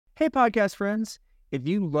Hey, podcast friends. If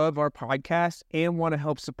you love our podcast and want to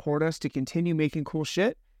help support us to continue making cool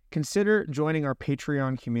shit, consider joining our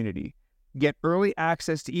Patreon community. Get early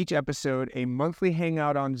access to each episode, a monthly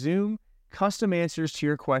hangout on Zoom, custom answers to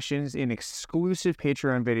your questions in exclusive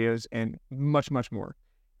Patreon videos, and much, much more.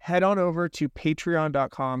 Head on over to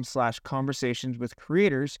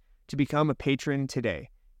patreon.com/conversationswithcreators to become a patron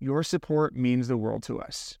today. Your support means the world to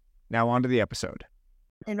us. Now on to the episode.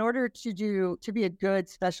 In order to be a good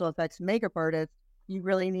special effects makeup artist, you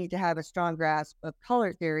really need to have a strong grasp of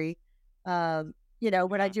color theory. When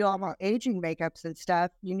I do all my aging makeups and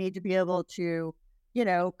stuff, you need to be able to,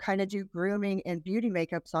 kind of do grooming and beauty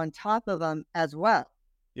makeups on top of them as well.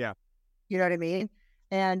 Yeah. You know what I mean?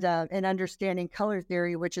 And understanding color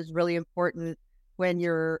theory, which is really important when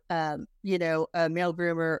you're, a male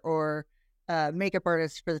groomer or makeup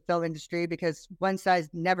artist for the film industry, because one size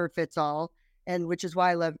never fits all. And which is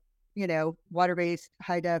why I love, water-based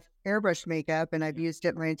high-def airbrush makeup. And I've used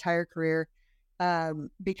it my entire career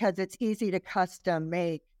because it's easy to custom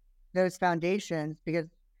make those foundations because,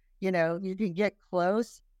 you can get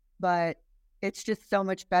close, but it's just so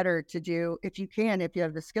much better to do, if you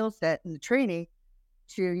have the skill set and the training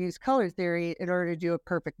to use color theory in order to do a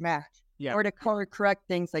perfect match. Yeah. Or to color correct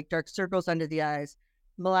things like dark circles under the eyes,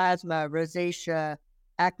 melasma, rosacea,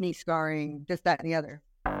 acne scarring, this, that, and the other.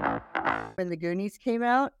 When the Goonies came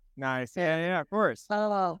out. Nice. Yeah, of course.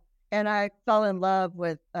 Oh, and I fell in love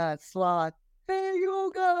with Sloth. Hey,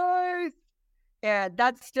 you guys! And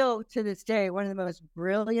that's still, to this day, one of the most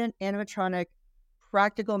brilliant animatronic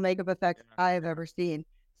practical makeup effects I have ever seen.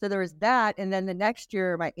 So there was that, and then the next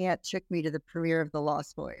year, my aunt took me to the premiere of The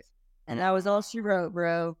Lost Boys. And that was all she wrote,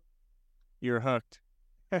 bro. You're hooked.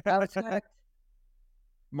 I was hooked.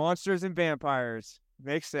 Monsters and vampires.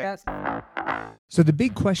 Makes sense. Yes. So the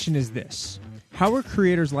big question is this: how are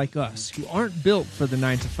creators like us, who aren't built for the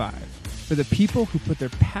 9-to-5, for the people who put their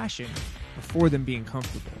passion before them being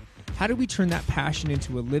comfortable, how do we turn that passion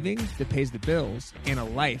into a living that pays the bills and a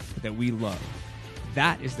life that we love?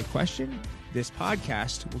 That is the question. This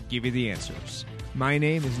podcast will give you the answers. My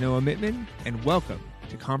name is Noah Mittman, and welcome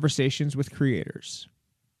to Conversations with Creators.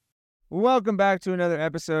 Welcome back to another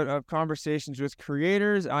episode of Conversations with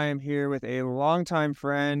Creators. I am here with a longtime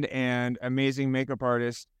friend and amazing makeup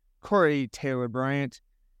artist, Cory Taylor Bryant.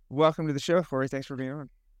 Welcome to the show, Cory. Thanks for being on.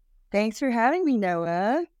 Thanks for having me,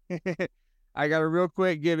 Noah. I got to real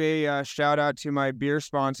quick give a shout out to my beer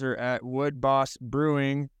sponsor at Wood Boss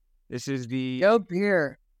Brewing. This is the Go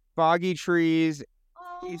beer. Foggy Trees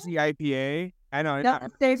Easy IPA. I know. No,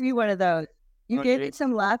 save me one of those. You gave me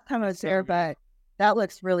some last time I was there, but that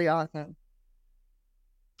looks really awesome.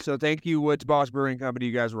 So thank you, Woods Boss Brewing Company.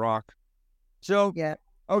 You guys rock. So, yeah.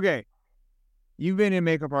 Okay. You've been a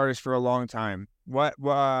makeup artist for a long time.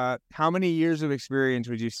 How many years of experience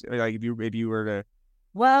would you say, like, if you were to?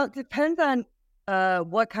 Well, it depends on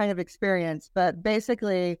what kind of experience, but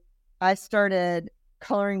basically I started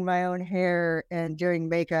coloring my own hair and doing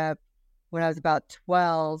makeup when I was about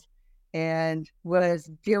 12 and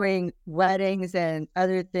was doing weddings and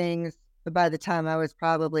other things by the time I was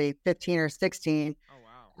probably 15 or 16. Oh,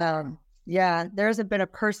 wow. Yeah, there hasn't been a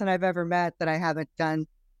person I've ever met that I haven't done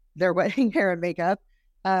their wedding hair and makeup.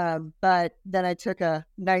 But then I took a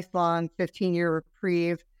nice long 15-year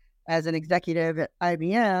reprieve as an executive at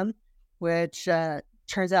IBM, which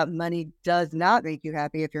turns out money does not make you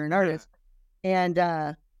happy if you're an artist. And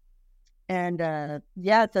so I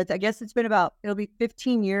guess it'll be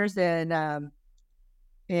 15 years in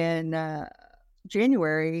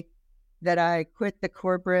January that I quit the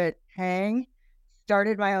corporate hang,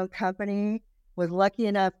 started my own company, was lucky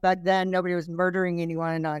enough back then nobody was murdering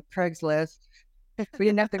anyone on Craigslist. We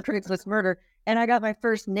didn't have the Craigslist murder. And I got my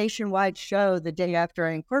first nationwide show the day after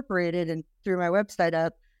I incorporated and threw my website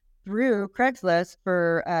up through Craigslist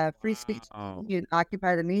for free speech. You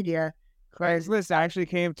occupy the media. Craigslist actually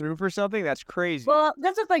came through for something? That's crazy. Well,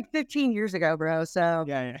 this was like 15 years ago, bro. So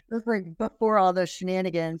yeah. It was like before all those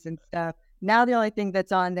shenanigans and stuff. Now the only thing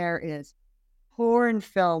that's on there is porn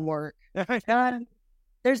film work.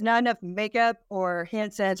 There's not enough makeup or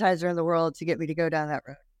hand sanitizer in the world to get me to go down that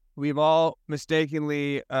road. We've all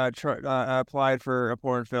mistakenly applied for a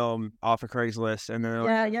porn film off of Craigslist, and then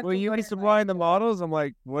they're like, "Will you be supplying the models?" I'm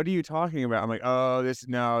like, "What are you talking about?" I'm like, "Oh, this is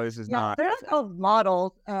not." They're not called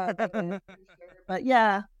models, but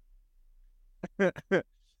yeah.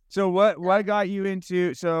 So what got you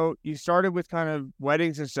into? So you started with kind of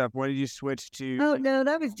weddings and stuff. When did you switch to? Oh no,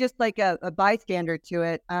 that was just like a bystander to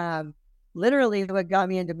it. Literally, what got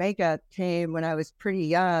me into makeup came when I was pretty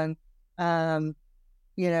young.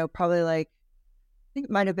 Probably like, I think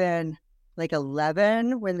it might have been like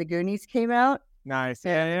 11 when the Goonies came out. Nice.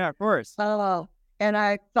 Yeah, of course. Oh, and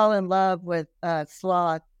I fell in love with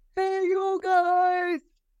Sloth. Hey, you guys!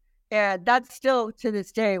 And that's still, to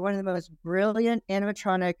this day, one of the most brilliant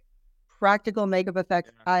animatronic practical makeup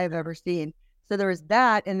effects I have ever seen. So there was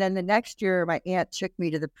that. And then the next year, my aunt took me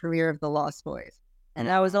to the premiere of The Lost Boys. And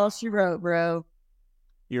that was all she wrote, bro.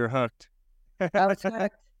 You're hooked. I was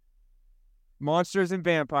hooked. Monsters and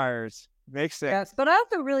vampires. Makes sense. Yes, but I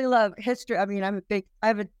also really love history. I mean, I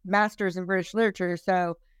have a master's in British literature.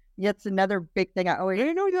 So that's another big thing I always... You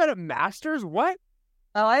didn't know you had a master's? What?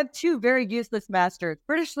 Oh, I have two very useless masters,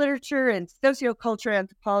 British literature and sociocultural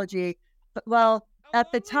anthropology. But, well,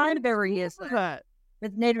 at the time, they were useless.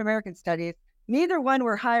 With Native American studies. Neither one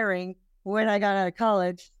were hiring when I got out of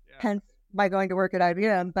college, hence my going to work at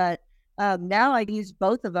IBM. But now I use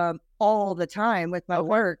both of them all the time with my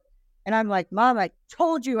work. And I'm like, Mom, I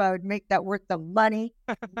told you I would make that worth the money.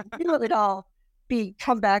 You know, it'd all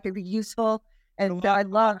come back and be useful. And I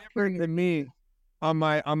love hearing than me. On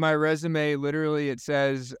my resume, literally, it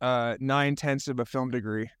says 9/10 of a film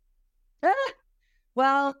degree.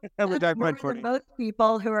 Well, That's that's more than most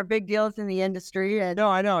people who are big deals in the industry. And no,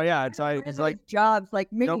 I know. Yeah, it's like jobs,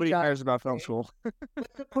 like mini nobody jobs. cares about film school.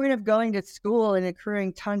 What's the point of going to school and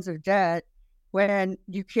accruing tons of debt when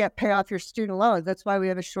you can't pay off your student loans? That's why we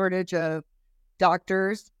have a shortage of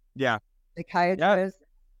doctors, psychiatrists,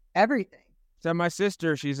 everything. So my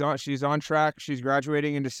sister, she's on track. She's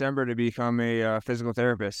graduating in December to become a physical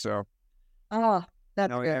therapist. So,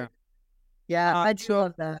 that's good. Yeah, I do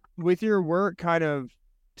love that. With your work, kind of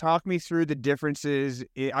talk me through the differences.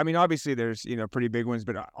 I mean, obviously there's pretty big ones,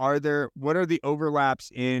 but what are the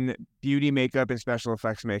overlaps in beauty makeup and special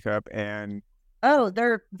effects makeup? And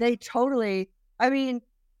they totally. I mean,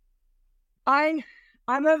 I'm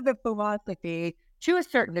of the philosophy to a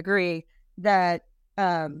certain degree that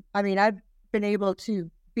I've been able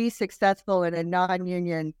to be successful in a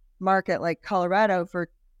non-union market like Colorado for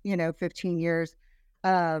 15 years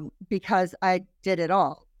because I did it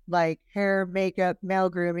all, like hair, makeup, male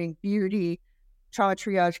grooming, beauty, trauma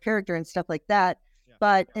triage, character, and stuff like that.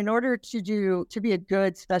 But in order to be a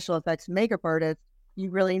good special effects makeup artist, you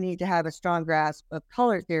really need to have a strong grasp of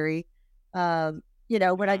color theory. When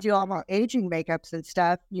I do all my aging makeups and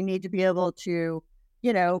stuff, you need to be able to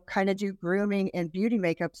kind of do grooming and beauty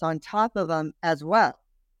makeups on top of them as well.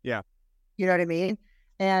 Yeah. You know what I mean?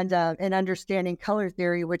 And understanding color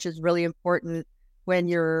theory, which is really important when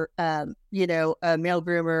you're, a male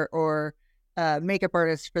groomer or makeup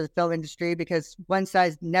artist for the film industry, because one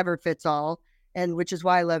size never fits all. And which is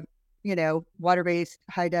why I love, water-based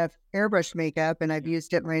high-def airbrush makeup. And I've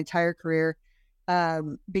used it my entire career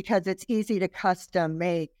because it's easy to custom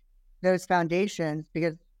make those foundations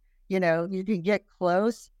because you can get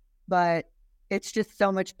close, but it's just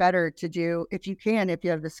so much better to do if you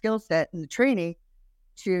have the skill set and the training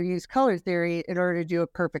to use color theory in order to do a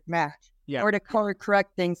perfect match. Yeah. Or to color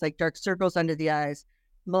correct things like dark circles under the eyes,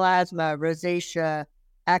 melasma, rosacea,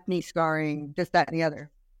 acne scarring, this, that, and the other.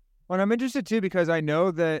 Well, I'm interested too because I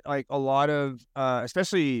know that like a lot of,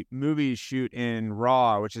 especially movies shoot in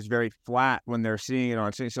RAW, which is very flat when they're seeing it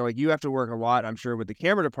on screen. So like you have to work a lot, I'm sure, with the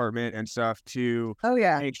camera department and stuff to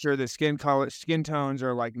make sure the skin tones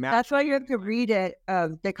are like matched. That's why you have to read it.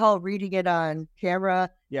 They call reading it on camera.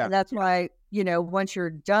 Yeah. And that's why once you're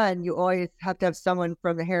done, you always have to have someone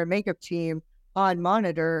from the hair and makeup team on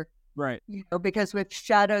monitor. Right. Because with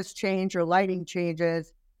shadows change or lighting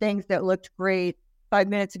changes, things that looked great 5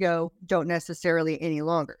 minutes ago don't necessarily any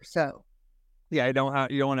longer. So, yeah, you don't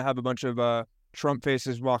want to have a bunch of Trump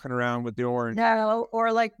faces walking around with the orange. No,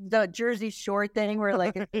 or like the Jersey Shore thing where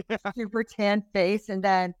like a super tan face and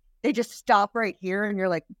then they just stop right here and you're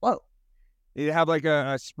like, whoa. You have like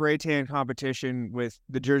a spray tan competition with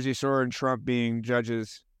the Jersey Shore and Trump being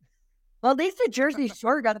judges. Well, at least the Jersey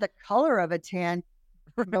Shore got the color of a tan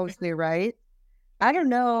mostly, right? I don't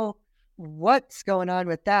know what's going on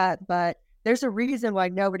with that, but there's a reason why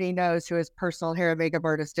nobody knows who his personal hair and makeup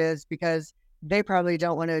artist is because they probably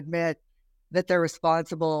don't want to admit that they're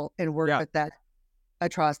responsible and work with that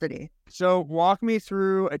atrocity. So walk me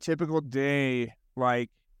through a typical day, like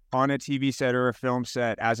on a TV set or a film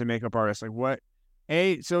set as a makeup artist. Like what?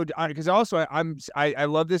 Because also I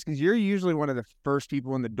love this because you're usually one of the first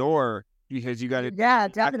people in the door because you got it. Yeah,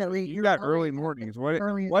 definitely. You got early mornings. What's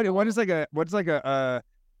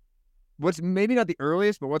maybe not the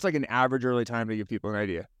earliest, but what's like an average early time to give people an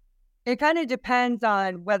idea? It kind of depends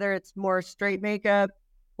on whether it's more straight makeup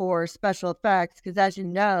or special effects. Because as you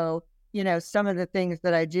know, some of the things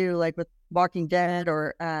that I do, like with Walking Dead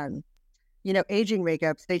or, aging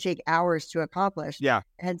makeups, they take hours to accomplish. Yeah.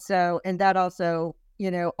 And that also,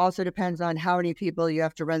 also depends on how many people you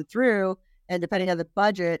have to run through And depending on the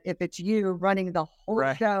budget, if it's you running the whole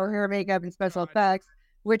show, hair, makeup, and special effects,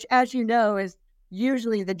 which, as you know, is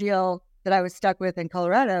usually the deal that I was stuck with in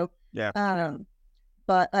Colorado. Yeah.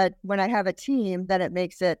 But when I have a team, then it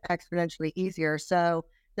makes it exponentially easier. So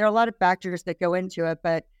there are a lot of factors that go into it.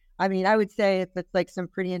 But I mean, I would say if it's like some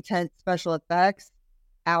pretty intense special effects,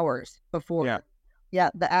 hours before. Yeah,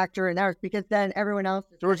 the actor and hours, because then everyone else.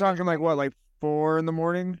 So we're talking like what, like 4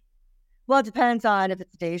 a.m? Well, it depends on if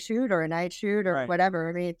it's a day shoot or a night shoot or whatever.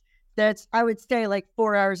 I mean, I would say like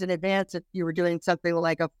 4 hours in advance if you were doing something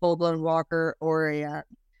like a full-blown walker or a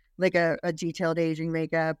detailed aging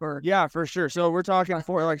makeup or. Yeah, for sure. So we're talking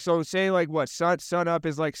so say like what, sun up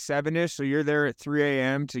is like 7-ish. So you're there at 3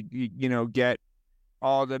 a.m. to, get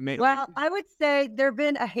all the. Well, I would say there've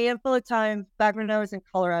been a handful of times back when I was in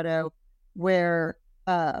Colorado where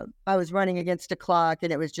I was running against a clock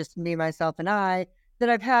and it was just me, myself, and I, that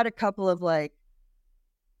I've had a couple of like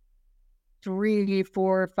 3,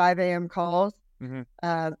 4, 5 a.m. calls,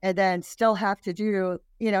 and then still have to do,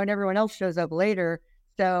 and everyone else shows up later.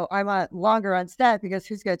 So I'm longer on set because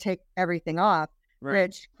who's going to take everything off,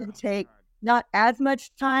 which can take not as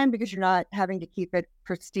much time because you're not having to keep it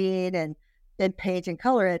pristine and then paint and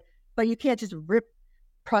color it, but you can't just rip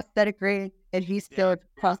prosthetic grade adhesive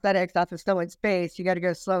prosthetics off of someone's face. You got to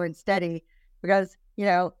go slow and steady because,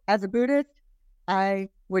 as a Buddhist, I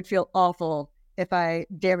would feel awful if I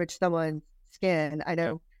damaged someone's skin. I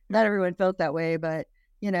know not everyone felt that way, but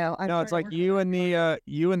it's like you and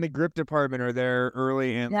the grip department are there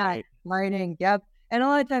early and late. Lighting, yep, and a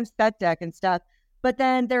lot of times set deck and stuff. But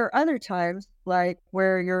then there are other times like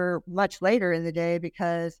where you're much later in the day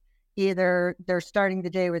because either they're starting the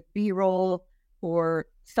day with B-roll or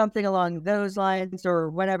something along those lines or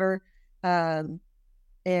whatever, and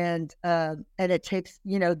it takes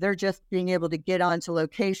they're just being able to get onto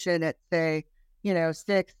location at say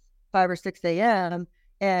 5 or 6 a.m.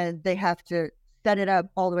 and they have to set it up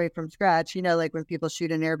all the way from scratch. Like when people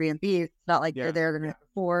shoot an Airbnb, it's not like they're there the night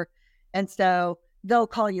before. And so they'll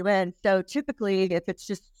call you in. So typically if it's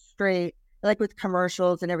just straight, like with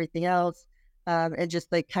commercials and everything else, and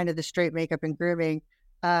just like kind of the straight makeup and grooming,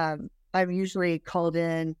 I'm usually called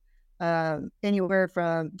in anywhere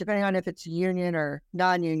from, depending on if it's union or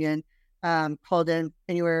non-union, called in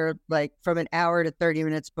anywhere like from an hour to 30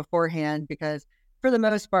 minutes beforehand, because for the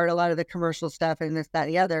most part, a lot of the commercial stuff and this, that,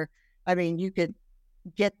 and the other, I mean, you could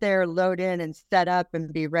get there, load in, and set up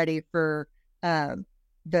and be ready for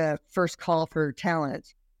the first call for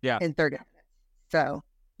talent in 30 minutes. So.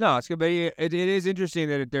 No, it's good. But it is interesting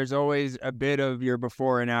that there's always a bit of your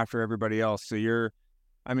before and after everybody else. So you're,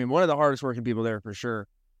 one of the hardest working people there for sure.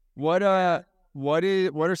 What are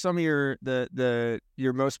some of your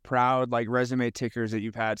most proud like resume tickers that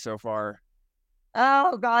you've had so far?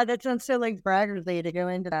 Oh God, that sounds so like braggartly to go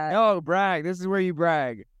into that. Oh, brag! This is where you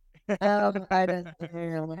brag. I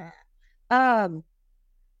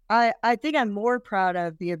think I'm more proud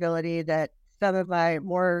of the ability that some of my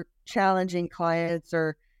more challenging clients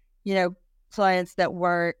or, clients that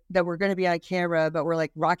were going to be on camera, but were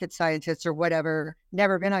like rocket scientists or whatever,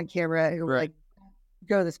 never been on camera, who like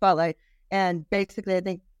go to the spotlight. And basically, I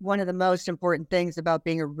think one of the most important things about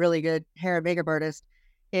being a really good hair and makeup artist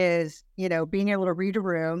is, being able to read a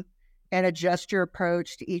room and adjust your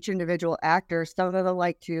approach to each individual actor. Some of them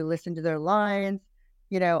like to listen to their lines,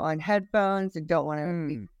 on headphones and don't want to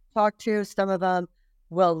be talked to. Some of them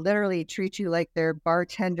will literally treat you like they're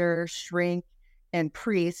bartender, shrink, and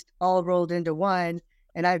priest all rolled into one.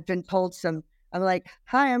 And I've been told I'm like,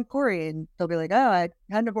 "Hi, I'm Cory," and they'll be like, "Oh, I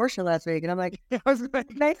had an abortion last week," and I'm like,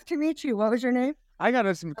 "Nice to meet you. What was your name?" I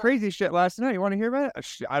got some crazy shit last night. You want to hear about it?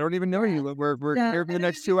 I don't even know you. We're here for the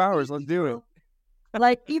next 2 hours. Let's do it.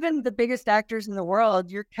 Like even the biggest actors in the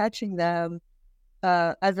world, you're catching them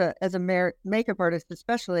as a makeup artist,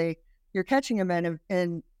 especially. You're catching them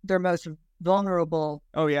in their most vulnerable.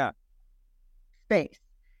 Oh yeah. Space,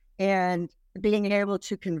 and being able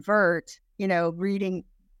to convert, reading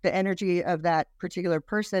the energy of that particular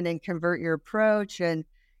person and convert your approach and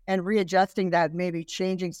readjusting that, maybe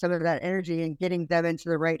changing some of that energy and getting them into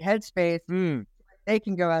the right headspace. They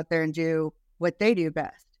can go out there and do what they do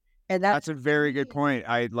best. And that's a very good point.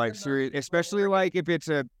 I like, especially like if it's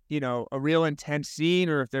a real intense scene,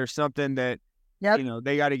 or if there's something that,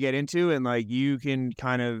 they got to get into, and like you can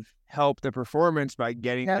kind of help the performance by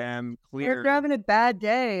getting them clear. If they're having a bad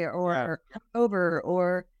day or over,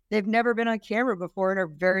 or they've never been on camera before and are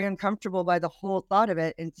very uncomfortable by the whole thought of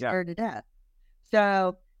it and scared to death.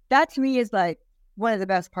 So that to me is like one of the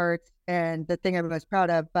best parts and the thing I'm most proud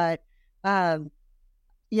of. But, I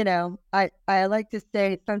like to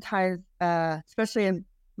say sometimes, especially in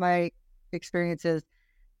my experiences,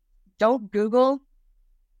 don't Google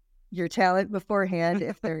your talent beforehand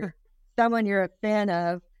if they're someone you're a fan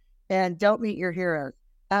of, and don't meet your heroes.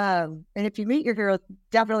 And if you meet your heroes,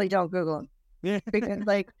 definitely don't Google them. Yeah. Because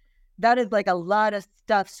like that is like a lot of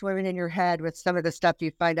stuff swimming in your head with some of the stuff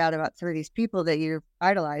you find out about some of these people that you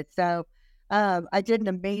idolize. So I did an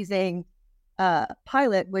amazing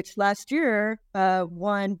pilot, which last year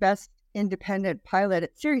won Best Independent Pilot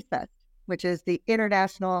at Series Fest, which is the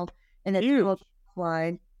international and it's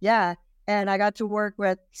line. Yeah. And I got to work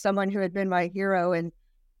with someone who had been my hero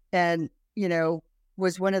and you know,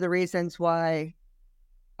 was one of the reasons why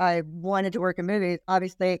I wanted to work in movies.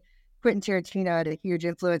 Obviously, Quentin Tarantino had a huge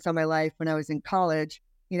influence on my life when I was in college.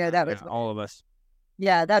 You know, that was all of us.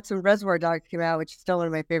 Yeah, that's when Reservoir Dogs came out, which is still one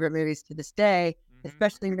of my favorite movies to this day,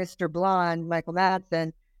 especially Mr. Blonde, Michael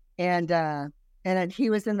Madsen. And then he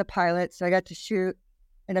was in the pilot, so I got to shoot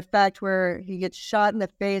an effect where he gets shot in the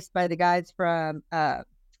face by the guys from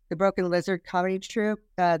the Broken Lizard comedy troupe,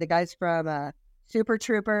 the guys from Super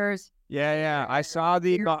Troopers. Yeah. I saw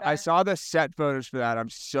the set photos for that. I'm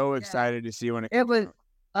so excited to see when it was out.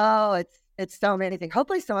 Oh, it's so amazing.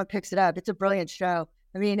 Hopefully someone picks it up. It's a brilliant show.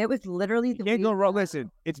 I mean, it was literally you can't go wrong.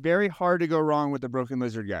 Listen, it's very hard to go wrong with the Broken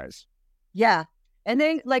Lizard guys. Yeah. And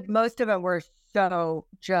then like most of them were so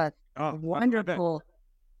just wonderful.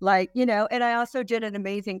 Like, you know, and I also did an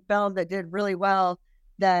amazing film that did really well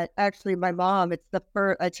that actually my mom,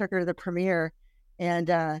 I took her to the premiere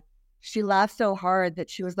and she laughed so hard that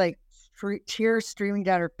she was like tears streaming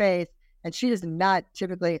down her face. And she does not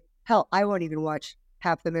typically, hell, I won't even watch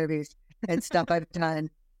half the movies and stuff I've done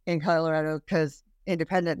in Colorado because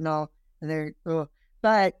independent and all. And they're,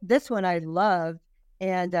 but this one I loved.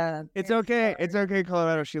 And it's okay. It's okay,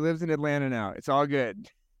 Colorado. She lives in Atlanta now. It's all good.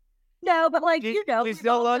 No, but like, you know, she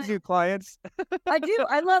still loves you, clients. I do.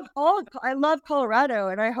 I love Colorado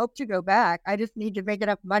and I hope to go back. I just need to make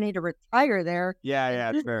enough money to retire there. Yeah,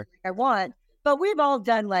 it's fair. I want. But we've all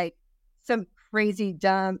done like some crazy,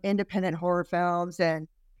 dumb, independent horror films and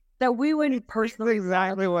that we wouldn't personally. It's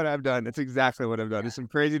exactly what I've done. It's exactly what I've done. It's some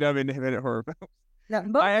crazy, dumb, independent horror films.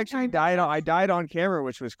 No, I actually died on camera,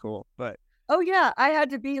 which was cool, but. Oh yeah, I had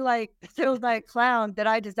to be like killed by a clown that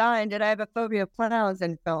I designed, and I have a phobia of clowns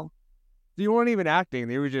in film. You weren't even acting;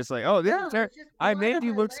 they were just like, "Oh, I made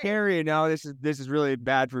you look scary, and now this is really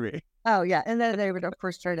bad for me." Oh yeah, and then they would of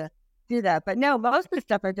course try to do that, but no, most of the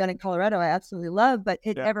stuff I've done in Colorado I absolutely love, but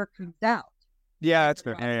it never comes out. Yeah, that's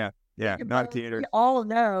fair. Yeah, not theater. We all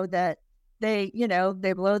know that they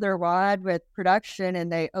blow their wad with production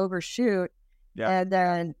and they overshoot, and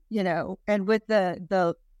then and with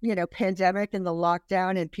the pandemic and the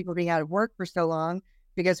lockdown and people being out of work for so long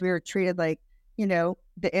because we were treated like,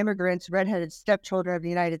 the immigrants, redheaded stepchildren of the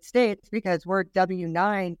United States because we're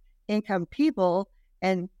W-9 income people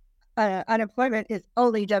and unemployment is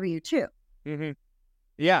only W-2. Mm-hmm.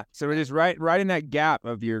 Yeah. So it is right in that gap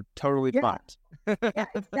of you're totally fucked. Yeah,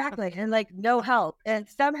 exactly. And like no help. And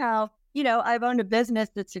somehow, I've owned a business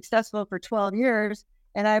that's successful for 12 years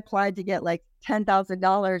and I applied to get like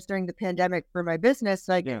 $10,000 during the pandemic for my business.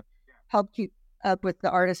 So I could help keep up with the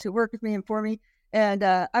artists who work with me and for me. And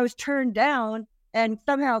I was turned down and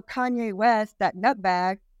somehow Kanye West, that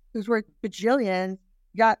nutbag who's worth bajillions,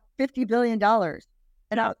 got $50 billion or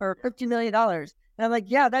 $50 million. And I'm like,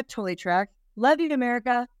 yeah, that totally tracks. Love you,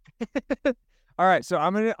 America. All right. So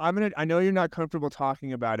I'm going to, I know you're not comfortable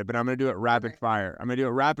talking about it, but I'm going to do it rapid fire. I'm going to do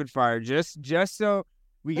it rapid fire just so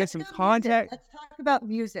we get some context. Let's talk about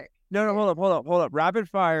music. No, hold up. Rapid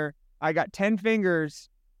fire. I got 10 fingers.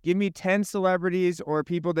 Give me 10 celebrities or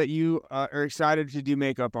people that you are excited to do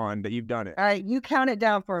makeup on that you've done it. All right, you count it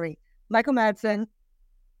down for me. Michael Madsen,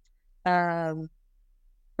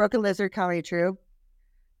 Broken Lizard comedy troupe,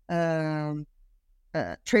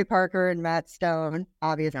 Trey Parker and Matt Stone,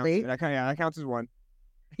 obviously. That counts as one.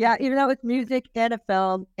 Yeah, even though it's music and a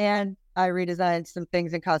film, and I redesigned some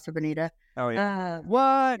things in Casa Bonita. Oh yeah.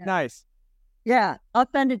 What? Yeah. Nice. Yeah, I'll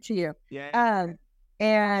send it to you. Yeah.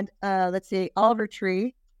 And let's see, Oliver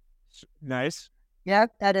Tree. Nice.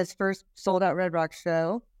 Yep, at his first sold out Red Rock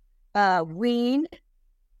show. Ween,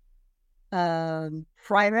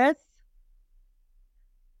 Primus,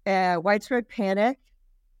 Widespread Panic.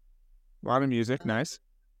 A lot of music, nice.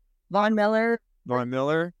 Von Miller,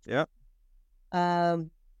 yep.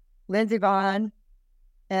 Lindsey Vonn,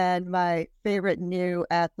 and my favorite new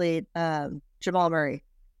athlete, Jamal Murray.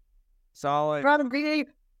 Solid. From the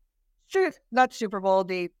not Super Bowl,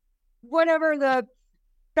 whatever the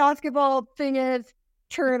basketball thing is,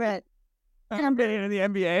 tournament. I'm getting into the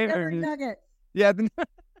NBA. Or Nuggets. Yeah,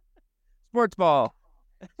 sports ball.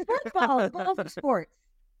 Sports ball, ball for sports.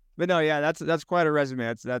 But no, yeah, that's quite a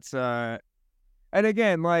resume. That's and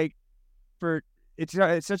again, like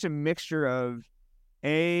it's such a mixture of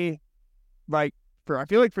I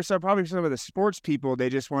feel like for some of the sports people, they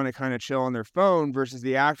just want to kind of chill on their phone versus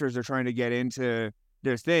the actors are trying to get into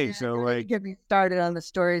their thing. Yeah, so don't like even get me started on the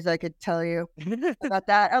stories I could tell you about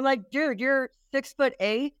that. I'm like, dude, you're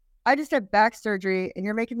 6'8". I just had back surgery and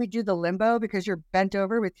you're making me do the limbo because you're bent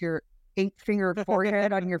over with your 8-finger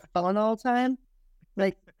forehead on your phone all the time.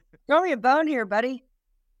 Like, throw me a bone here, buddy.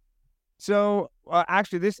 So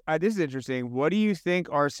actually, this is interesting. What do you think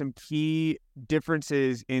are some key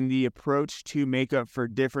differences in the approach to makeup for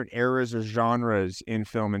different eras or genres in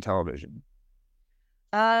film and television?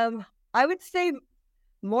 I would say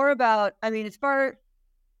more about,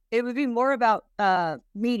 it would be more about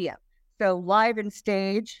media. So live and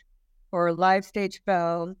stage or live stage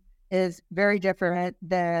film is very different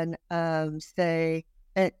than, say,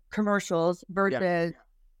 commercials versus,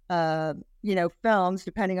 films,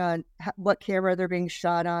 depending on what camera they're being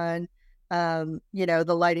shot on, the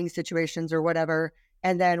lighting situations or whatever.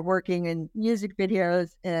 And then working in music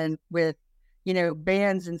videos and with,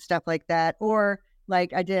 bands and stuff like that. Or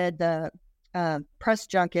like I did the press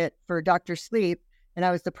junket for Dr. Sleep, and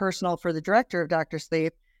I was the personal for the director of Dr.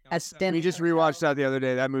 Sleep. We just rewatched that the other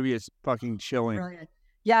day. That movie is fucking chilling. Brilliant.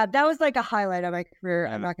 Yeah, that was like a highlight of my career.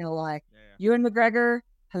 I'm not gonna lie. Ewan McGregor,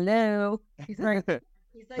 hello. He's like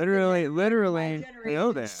literally.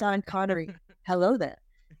 Hello there, Sean Connery. Hello there.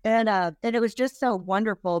 And it was just so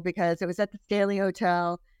wonderful because it was at the Stanley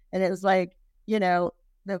Hotel, and it was like, that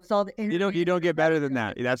was all the you don't get better than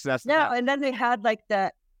that. That's no. And then they had like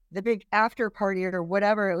the big after party or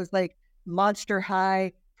whatever. It was like Monster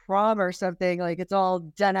High prom or something. Like it's all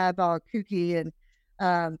done up, all kooky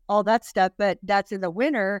and all that stuff. But that's in the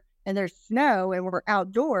winter and there's snow and we're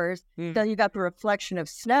outdoors. So you got the reflection of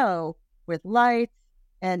snow with lights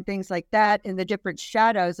and things like that, and the different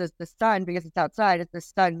shadows as the sun, because it's outside, as the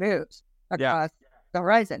sun moves across the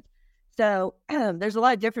horizon. So there's a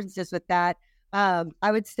lot of differences with that.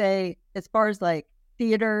 I would say as far as like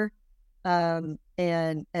theater and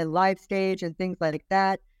live stage and things like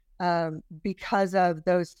that, because of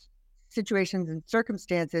those situations and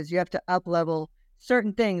circumstances, you have to up level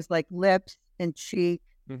certain things like lips and cheek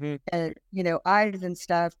and, eyes and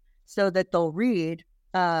stuff so that they'll read,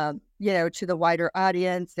 to the wider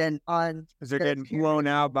audience and on. Because they're getting blown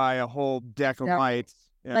out by a whole deck of lights.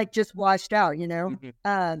 Yeah. Like just washed out,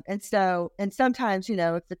 and sometimes,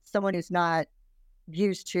 if it's someone who's not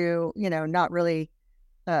used to, not really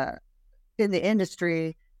in the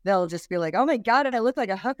industry, they'll just be like, oh my God, I look like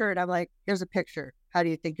a hooker. And I'm like, here's a picture. How do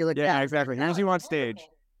you think you look? Yeah, exactly. Here's you on stage.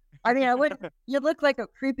 I mean, you look like a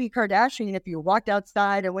creepy Kardashian if you walked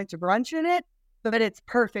outside and went to brunch in it, but it's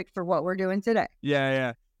perfect for what we're doing today.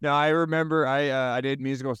 Yeah. No, I remember I did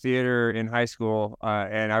musical theater in high school,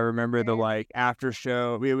 and I remember the like after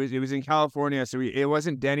show. It was in California, so it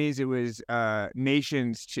wasn't Denny's. It was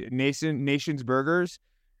Nation's Burgers,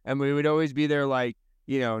 and we would always be there like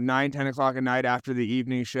 9-10 o'clock at night after the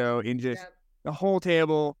evening show, in just the whole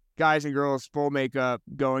table, guys and girls, full makeup,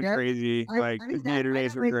 going crazy. The theater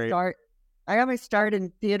days were great. I got my start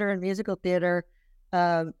in theater and musical theater.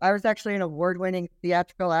 I was actually an award-winning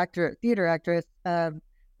theater actress.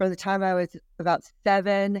 From the time I was about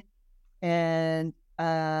 7 and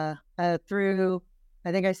through,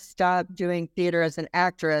 I think I stopped doing theater as an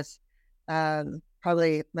actress,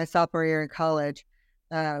 probably my sophomore year in college.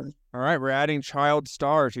 All right, we're adding child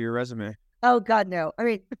star to your resume. Oh, God, no. I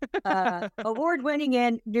mean, award-winning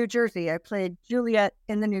in New Jersey. I played Juliet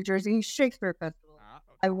in the New Jersey Shakespeare Festival.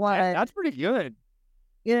 I won. That's pretty good.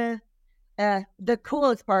 Yeah. The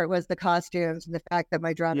coolest part was the costumes and the fact that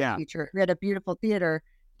my drama teacher, we had a beautiful theater,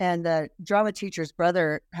 and the drama teacher's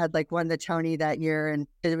brother had won the Tony that year, and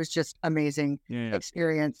it was just amazing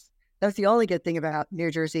experience. That's the only good thing about New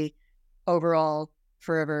Jersey overall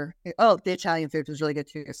forever. Oh, the Italian food was really good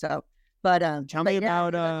too. So, but tell me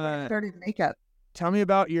about started makeup. Tell me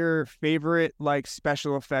about your favorite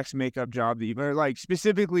special effects makeup job that you, or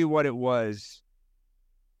specifically what it was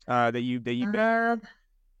that you made.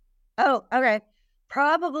 Oh, okay.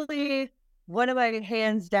 Probably one of my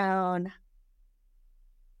hands down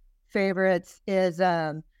favorites is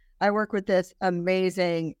I work with this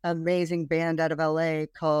amazing band out of LA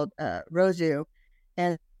called Rosu,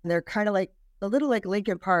 and they're kind of like a little like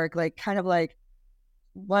Linkin Park, kind of like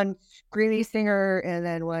one screamy singer and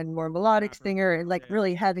then one more melodic singer, and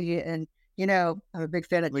really heavy. And I'm a big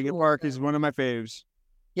fan of Linkin Park is one of my faves.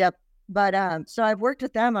 Yep. But so I've worked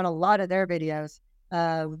with them on a lot of their videos.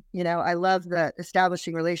 I love the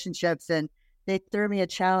establishing relationships, and they threw me a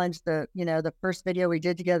challenge. The first video we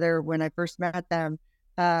did together when I first met them,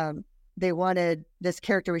 they wanted this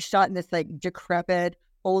character. We shot in this decrepit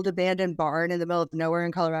old abandoned barn in the middle of nowhere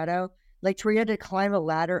in Colorado, like to where you had to climb a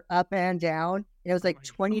ladder up and down. And it was like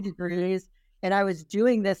 20 degrees. And I was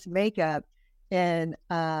doing this makeup, and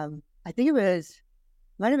I think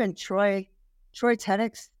might have been Troy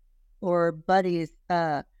Tennix or Buddy's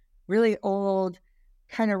really old,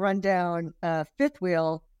 kind of rundown fifth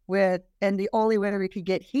wheel and the only way we could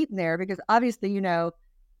get heat in there, because obviously, you know,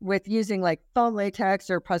 with using like foam latex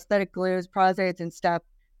or prosthetic glues, Pros-Aids and stuff,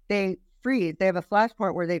 they freeze. They have a flash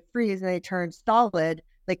point where they freeze and they turn solid,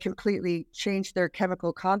 like completely change their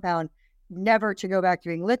chemical compound, never to go back to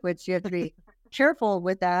being liquid. So you have to be careful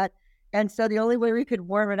with that. And so the only way we could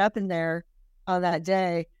warm it up in there on that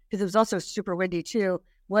day, because it was also super windy too,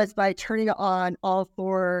 was by turning on all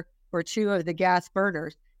 4 or 2 of the gas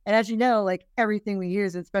burners. And as you know, like everything we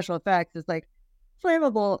use in special effects is like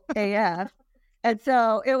flammable AF. And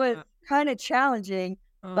so it was kind of challenging,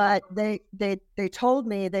 but they told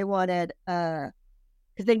me they wanted, because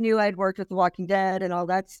they knew I'd worked with The Walking Dead and all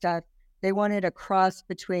that stuff, they wanted a cross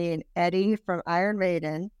between Eddie from Iron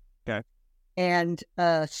Maiden and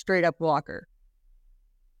straight up Walker.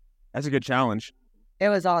 That's a good challenge. It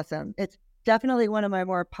was awesome. It's definitely one of my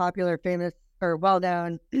more popular, famous, or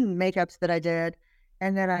well-known makeups that I did.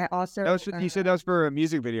 And then I also... you said that was for a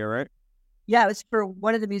music video, right? Yeah, it was for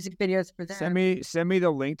one of the music videos for them. Send me the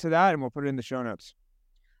link to that, and we'll put it in the show notes.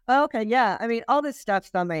 Oh, okay, yeah. I mean, all this stuff's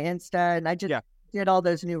on my Insta, and I just did all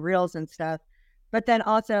those new reels and stuff. But then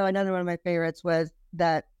also another one of my favorites was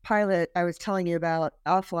that pilot I was telling you about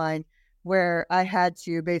offline, where I had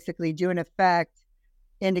to basically do an effect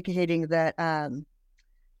indicating that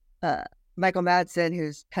Michael Madsen,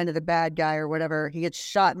 who's kind of the bad guy or whatever, he gets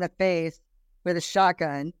shot in the face with a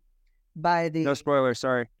shotgun by the... No spoilers,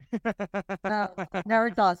 sorry. No,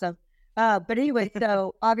 it's awesome. But anyway,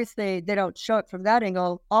 so obviously they don't show it from that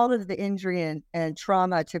angle. All of the injury and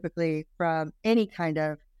trauma typically from any kind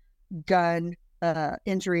of gun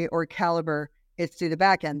injury or caliber is through the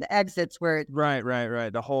back end. The exits where it's... Right.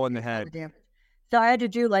 The hole in the head. So I had to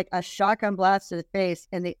do like a shotgun blast to the face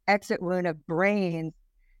and the exit wound of brains,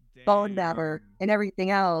 bone matter, and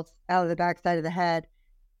everything else out of the backside of the head.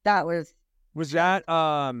 That was... Was that...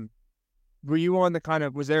 Were you on the kind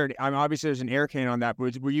of, obviously there's an air can on that,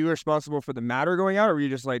 but were you responsible for the matter going out, or were you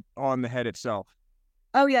just like on the head itself?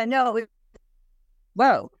 Oh yeah, no.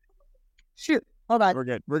 Whoa. Shoot. Hold on.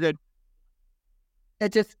 We're good.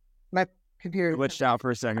 It just, my computer glitched out for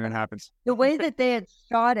a second. It happens. The way that they had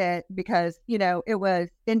shot it, because, you know, it was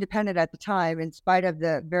independent at the time in spite of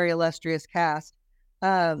the very illustrious cast.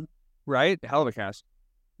 Right? Hell of a cast.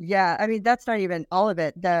 Yeah. I mean, that's not even all of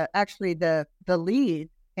it. The lead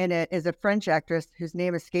in it is a French actress whose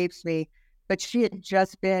name escapes me, but she had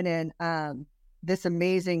just been in this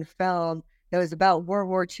amazing film that was about World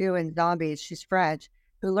War II and zombies. She's French,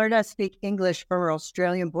 who learned how to speak English from her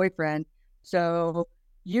Australian boyfriend. So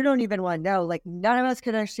you don't even want to know. Like, none of us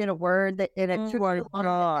could understand a word that in it. Oh my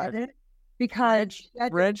God. Because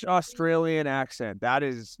French Australian accent. That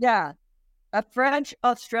is... Yeah. A French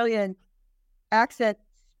Australian accent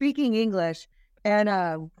speaking English.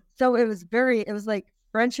 And so it was like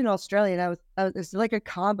French and Australian. It was like a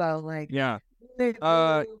combo. Like, yeah.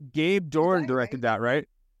 Gabe Dorn directed that, right?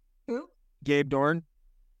 Who? Gabe Dorn.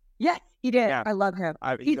 Yes, he did. Yeah. I love him.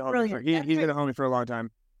 He's brilliant. He's been a homie for a long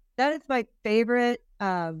time. That is my favorite.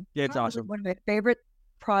 Yeah, it's awesome. One of my favorite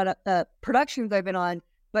productions I've been on,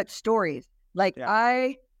 but stories. Like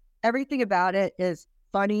everything about it is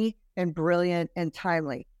funny and brilliant and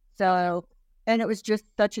timely. So, and it was just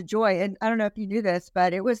such a joy. And I don't know if you knew this,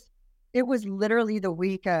 but it was literally the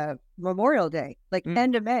week of Memorial Day, like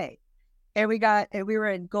end of May. And we were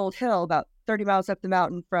in Gold Hill, about 30 miles up the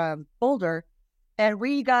mountain from Boulder. And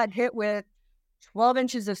we got hit with 12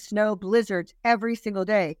 inches of snow, blizzards every single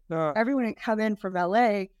day. Everyone had come in from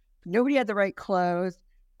LA. Nobody had the right clothes.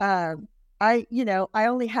 I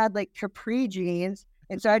only had like capri jeans.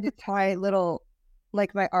 And so I had to tie little,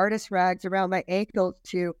 like my artist rags around my ankles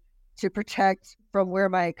to protect from where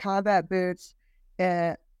my combat boots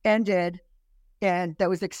ended, and that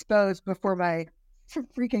was exposed before my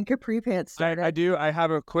freaking capri pants started. I have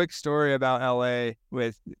a quick story about LA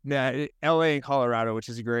and Colorado, which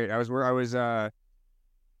is great.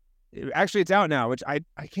 Actually, it's out now, which I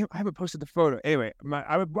haven't posted the photo. Anyway,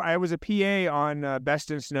 I was a PA on Best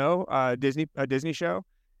in Snow, a Disney show,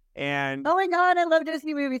 and oh my God, I love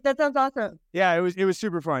Disney movies. That sounds awesome. Yeah, it was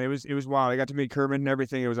super fun. It was wild. I got to meet Kermit and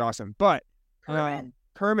everything. It was awesome. But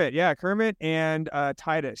Kermit and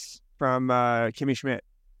Titus from Kimmy Schmidt.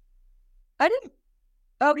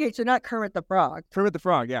 Okay, so not Kermit the Frog. Kermit the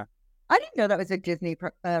Frog, yeah. I didn't know that was a Disney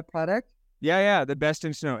product. Yeah, the Best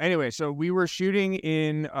in Snow. Anyway, so we were shooting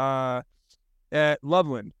in at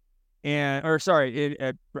Loveland,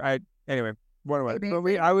 anyway, one way.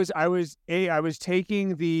 But I was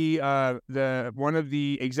taking the one of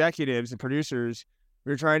the executives and producers.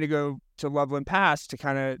 We were trying to go to Loveland Pass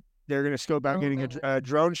to they're going to scope out getting a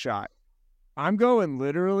drone shot. I'm going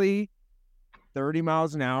literally 30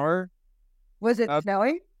 miles an hour. Was it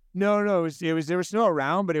snowing? No, it was there was snow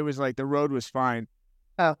around, but it was like the road was fine.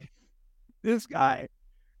 Oh, this guy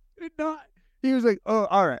did not. He was like, "Oh,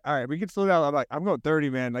 all right, we can slow down." I'm like, "I'm going 30,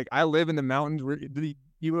 man. Like, I live in the mountains.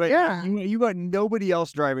 You got nobody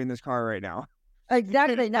else driving this car right now."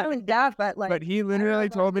 Exactly. Not only that, but like. But he literally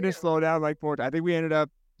told me to slow down like 4 times. I think we ended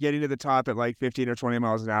up getting to the top at like 15 or 20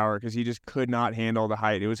 miles an hour because he just could not handle the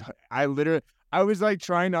height. I was like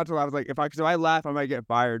trying not to laugh. I was like, if I laugh, I might get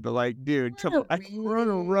fired. But like, dude, we're on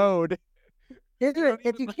a road.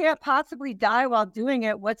 If you can't possibly die while doing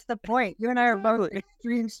it, what's the point? You and I are both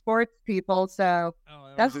extreme sports people, so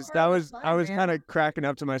I was kind of cracking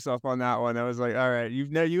up to myself on that one. I was like, all right,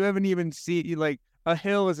 you haven't even seen like a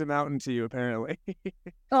hill is a mountain to you apparently.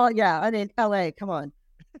 Oh yeah, I mean LA, come on.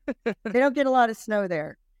 They don't get a lot of snow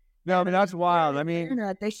there. No, I mean that's wild. I mean,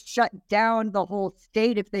 they shut down the whole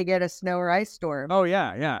state if they get a snow or ice storm. Oh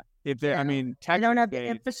yeah. If they, I mean, they don't have the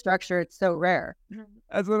infrastructure. It's so rare.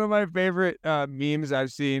 That's one of my favorite memes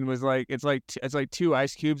I've seen. Was like it's like 2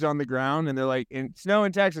 ice cubes on the ground, and they're like, "In snow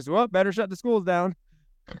in Texas, well, better shut the schools down."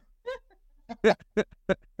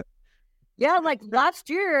 Yeah, like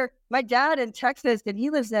last year, my dad in Texas, and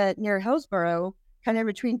he lives near Hillsboro, kind of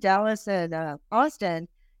between Dallas and Austin,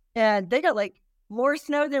 and they got like more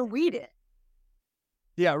snow than we did.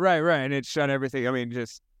 Yeah, right, and it shut everything. I mean,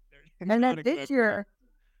 just and then this year.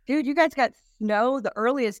 Dude, you guys got snow the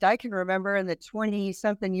earliest I can remember in the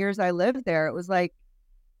 20-something years I lived there. It was like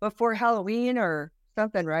before Halloween or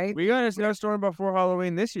something, right? We got a snowstorm before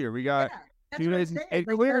Halloween this year. We got 2 days. It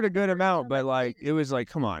cleared a good amount, but like it was like,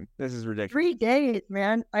 come on, this is ridiculous. 3 days,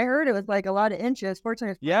 man. I heard it was like a lot of inches.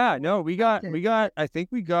 Fortunately, yeah, no, we got. I think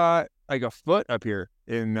we got like a foot up here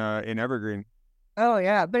in Evergreen. Oh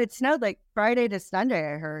yeah, but it snowed like Friday to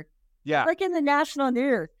Sunday. I heard. Yeah, like in the national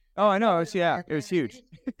news. Oh, I know. It was huge.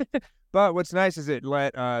 But what's nice is it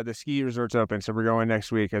let the ski resorts open, so we're going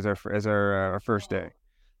next week as our first day.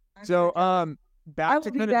 So back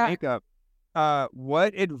to kind of makeup.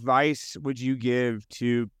 What advice would you give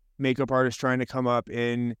to makeup artists trying to come up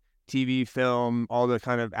in TV, film, all the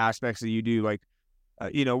kind of aspects that you do? Like,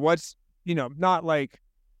 what's not like,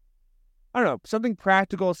 I don't know, something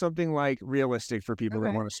practical, something like realistic for people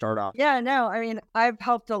that want to start off. Yeah, no, I mean, I've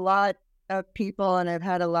helped a lot of people, and I've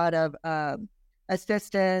had a lot of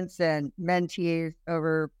assistants and mentees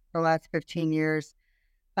over the last 15 years.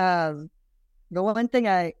 The one thing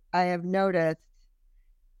I have noticed,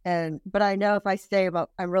 but I know if I say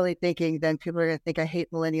about I'm really thinking, then people are going to think I hate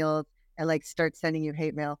millennials and like start sending you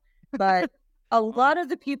hate mail. But a lot of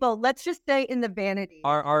the people, let's just say in the vanity,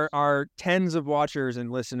 our tens of watchers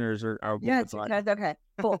and listeners are okay,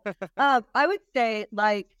 cool. I would say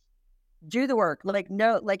like, do the work. Like,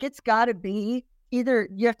 no, like it's got to be either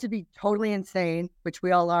you have to be totally insane, which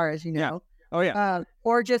we all are, as you know. Yeah. Oh, yeah.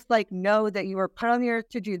 Or just like know that you were put on the earth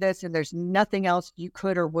to do this and there's nothing else you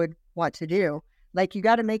could or would want to do. Like, you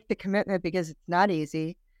got to make the commitment because it's not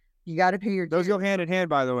easy. You got to pay your Those go hand in hand,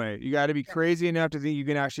 by the way. You got to be crazy enough to think you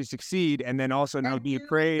can actually succeed and then also not be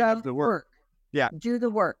afraid of the work. Yeah. Do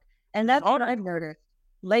the work. And that's what I've noticed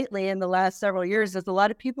lately in the last several years is a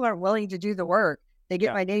lot of people aren't willing to do the work. They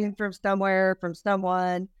get my name from somewhere, from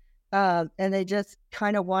someone, and they just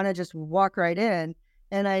kind of want to just walk right in.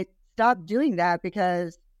 And I stopped doing that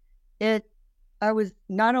because I was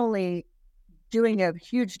not only doing a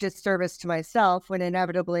huge disservice to myself when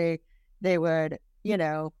inevitably they would,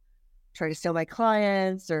 try to steal my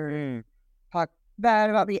clients or talk bad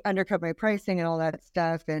about me, undercut my pricing and all that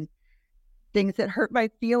stuff and things that hurt my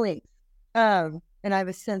feelings. And I have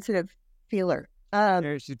a sensitive feeler.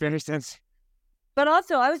 She's very sensitive. But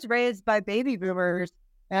also, I was raised by baby boomers,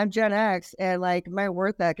 and I'm Gen X, and like my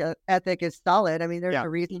work ethic is solid. I mean, there's a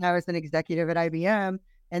reason I was an executive at IBM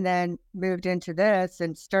and then moved into this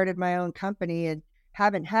and started my own company and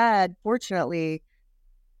haven't had, fortunately,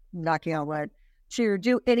 knocking on wood, to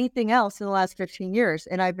do anything else in the last 15 years.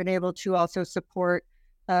 And I've been able to also support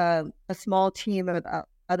a small team of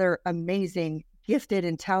other amazing, gifted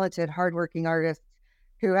and talented, hardworking artists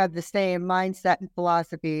who have the same mindset and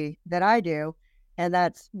philosophy that I do. And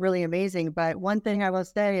that's really amazing. But one thing I will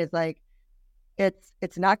say is like,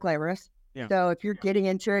 it's not glamorous. Yeah. So if you're getting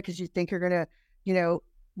into it because you think you're going to,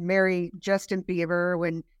 marry Justin Bieber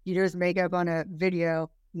when you do his makeup on a video,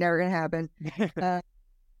 never going to happen.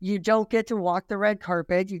 You don't get to walk the red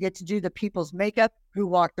carpet. You get to do the people's makeup who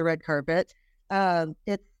walk the red carpet.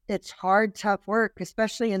 It's hard, tough work,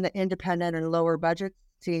 especially in the independent and lower budget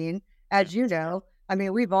scene. As you know, I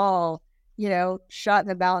mean, we've all, shot in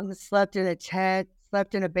the mountains, slept in a tent,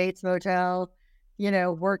 slept in a Bates motel,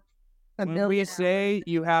 worked a When million we hours. say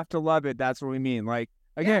you have to love it, that's what we mean. Like,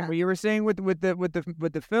 again, Yeah. what you were saying with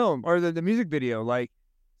the film or the music video, like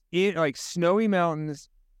snowy mountains,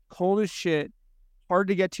 cold as shit, hard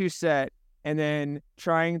to get to set, and then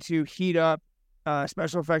trying to heat up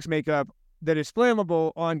special effects makeup that is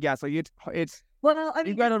flammable on gas. Like it's Well, I mean,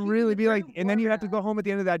 you've got to you're really be like, keeping and then you have to warm. go home at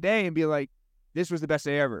the end of that day and be like, this was the best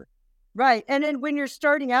day ever. Right. And then when you're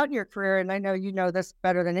starting out in your career, and I know you know this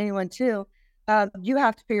better than anyone too, you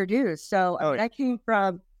have to pay your dues. So I mean, I came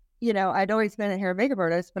from, I'd always been a hair and makeup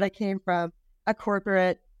artist, but I came from a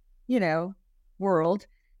corporate, world.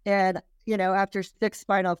 And, after 6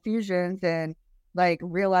 spinal fusions and like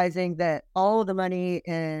realizing that all of the money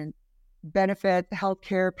and benefit,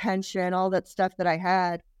 healthcare, pension, all that stuff that I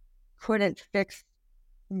had couldn't fix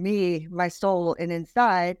me, my soul, and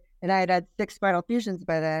inside. And I had 6 spinal fusions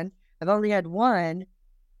by then. I've only had 1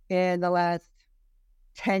 in the last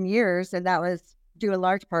 10 years, and that was due in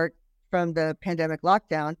large part from the pandemic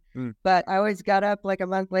lockdown. But I always got up like a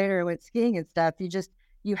month later and went skiing and stuff.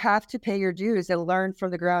 You have to pay your dues and learn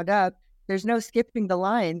from the ground up. There's no skipping the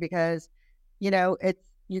line because,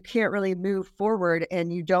 you can't really move forward,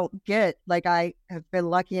 and you don't get, like I have been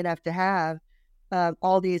lucky enough to have,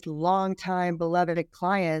 all these longtime beloved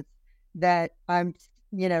clients that I'm,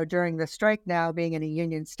 during the strike now, being in a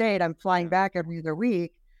union state, I'm flying back every other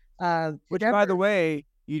week. Which, by the way,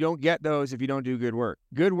 you don't get those if you don't do good work.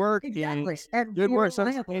 Good work, exactly. and good work. So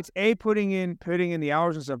it's putting in the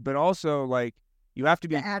hours and stuff, but also like you have to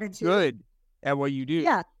be good at what you do.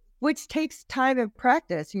 Yeah, which takes time and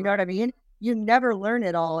practice. You know what I mean? You never learn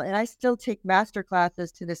it all, and I still take master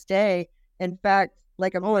classes to this day. In fact,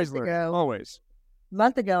 like a month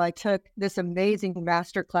ago, I took this amazing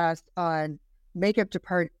master class on makeup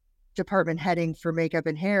department heading for makeup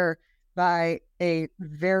and hair by a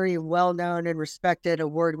very well-known and respected,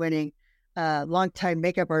 award-winning, longtime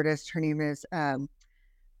makeup artist. Her name is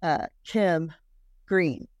Kim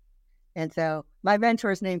Green. And so my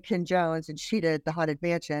mentor's named Kim Jones, and she did the Haunted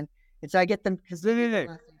Mansion. And so I get them.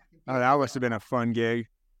 Oh, that must have been a fun gig.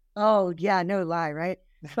 Oh, yeah, no lie, right?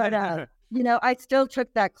 But, I still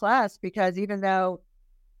took that class because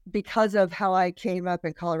because of how I came up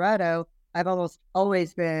in Colorado, I've almost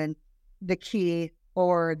always been the key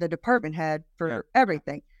or the department head for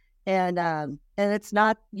everything. And it's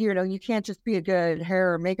not, you can't just be a good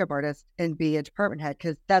hair or makeup artist and be a department head,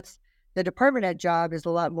 because the department head job is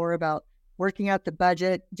a lot more about working out the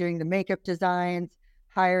budget, doing the makeup designs,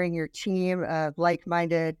 hiring your team of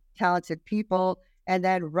like-minded, talented people, and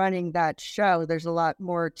then running that show. There's a lot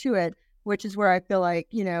more to it, which is where I feel like,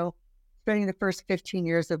 spending the first 15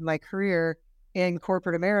 years of my career in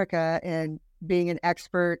corporate America and being an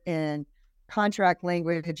expert in contract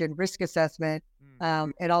language and risk assessment,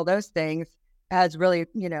 and all those things has really,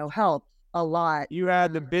 helped a lot. You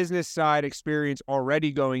had the business side experience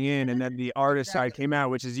already going in, and then the artist side came out,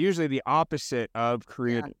 which is usually the opposite of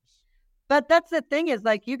creatives. Yeah. But that's the thing is,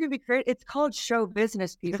 like, you can be creative. It's called show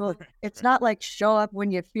business, people. It's not like show up when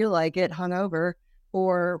you feel like it, hungover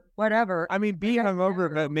or whatever. I mean, be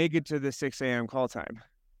hungover, but make it to the 6 a.m. call time.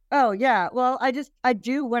 Oh, yeah. Well, I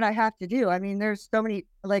do what I have to do. I mean, there's so many,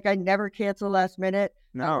 like, I never cancel last minute.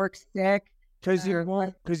 No. I work sick. Because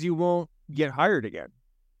you won't get hired again.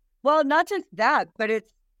 Well, not just that, but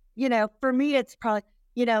it's, for me, it's probably,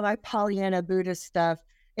 my Pollyanna Buddhist stuff.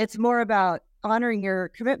 It's more about honoring your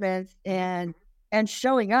commitments and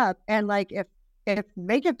showing up. And like, if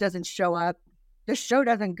makeup doesn't show up, the show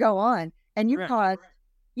doesn't go on. And you cost,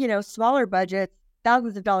 smaller budgets,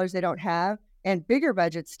 thousands of dollars they don't have, and bigger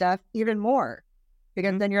budget stuff even more,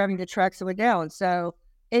 because then you're having to track someone down. So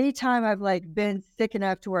anytime I've like been sick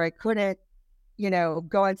enough to where I couldn't,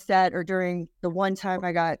 go on set, or during the one time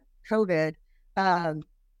I got COVID,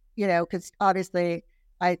 because obviously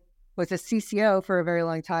I was a CCO for a very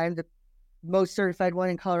long time, the most certified one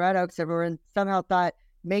in Colorado, because everyone somehow thought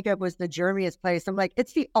makeup was the germiest place. I'm like,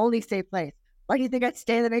 it's the only safe place. Why do you think I'd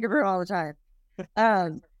stay in the makeup room all the time?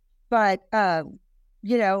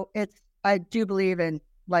 I do believe in,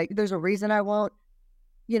 like, there's a reason I won't,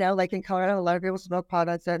 like in Colorado, a lot of people smoke pot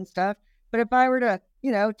on set and stuff. But if I were to,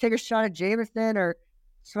 take a shot of Jameson or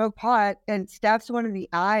smoke pot and stab someone in the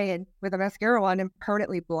eye and with a mascara on and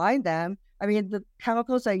permanently blind them, I mean, the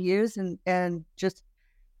chemicals I use and just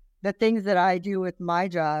the things that I do with my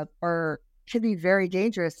job can be very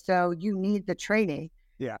dangerous. So you need the training.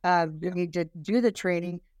 Yeah. You need to do the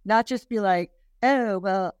training, not just be like, oh,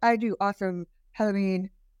 well, I do awesome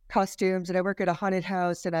Halloween costumes and I work at a haunted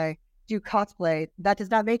house and I do cosplay, that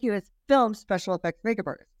does not make you a film special effects makeup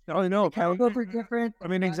artist. Oh no, Different. I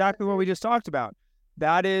mean, exactly what we just talked about.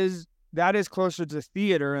 That is closer to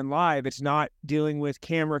theater and live. It's not dealing with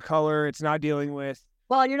camera color. It's not dealing with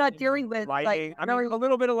Well, you're not dealing with lighting. like I mean, a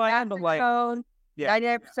little bit of lighting, but like tone, yeah,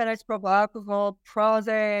 99% isopropyl alcohol,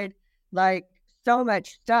 Prozade, like so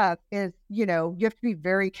much stuff is, you have to be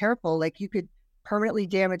very careful. Like you could permanently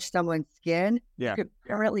damage someone's skin. Yeah. You could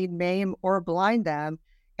permanently maim or blind them.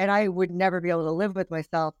 And I would never be able to live with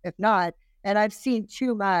myself if not. And I've seen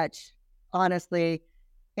too much, honestly,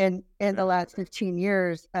 in the last 15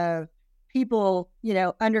 years of people,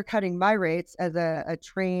 undercutting my rates as a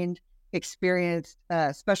trained, experienced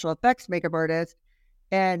special effects makeup artist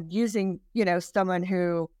and using, someone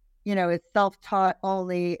who, is self-taught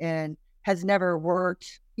only and has never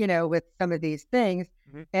worked, with some of these things.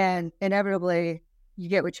 Mm-hmm. And inevitably you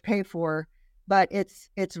get what you pay for. But it's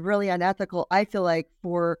really unethical, I feel like,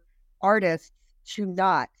 for artists to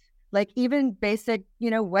not, like even basic,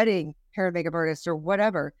 wedding hair and makeup artists or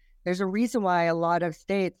whatever. There's a reason why a lot of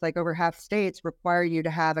states, like over half states, require you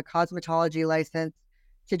to have a cosmetology license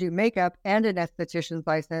to do makeup and an esthetician's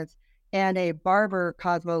license and a barber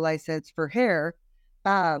cosmo license for hair.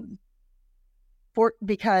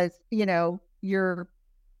 Because, there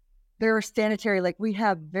are sanitary, like we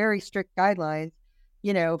have very strict guidelines,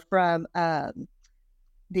 from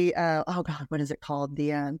the oh God, what is it called?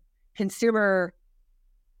 The consumer,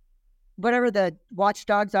 whatever the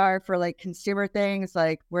watchdogs are for like consumer things,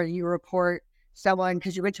 like where you report someone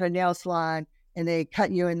because you went to a nail salon and they cut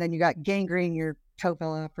you and then you got gangrene, your toe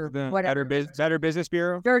fell off or the whatever. Better Business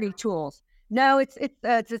Bureau. Dirty tools. No, it's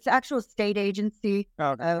actual state agency.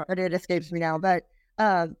 Okay. It escapes me now, but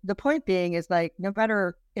the point being is like no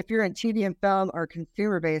matter if you're in TV and film or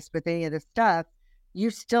consumer based with any of this stuff, you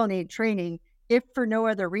still need training. If for no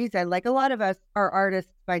other reason, like a lot of us are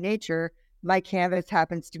artists by nature. My canvas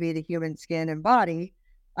happens to be the human skin and body.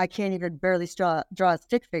 I can't even barely draw a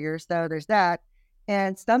stick figure, so there's that.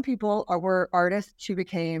 And some people were artists who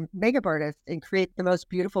became makeup artists and create the most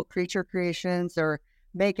beautiful creature creations or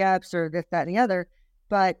makeups or this, that, and the other.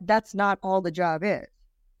 But that's not all the job is.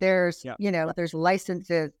 There's, there's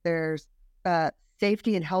licenses, there's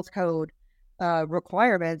safety and health code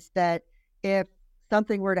requirements that if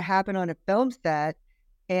something were to happen on a film set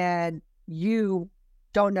and you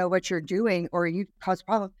don't know what you're doing or you cause a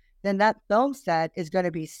problem, then that film set is going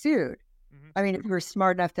to be sued. Mm-hmm. I mean, if you're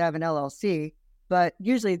smart enough to have an LLC, but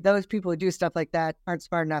usually those people who do stuff like that aren't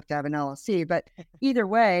smart enough to have an LLC. But either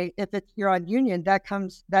way, if you're on union, that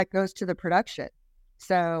goes to the production.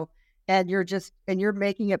 So, and you're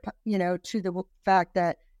making it, to the fact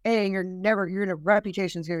that, hey, your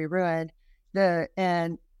reputation's going to be ruined. That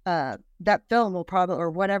film will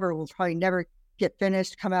probably never get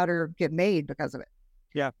finished, come out, or get made because of it.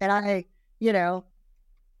 Yeah. And I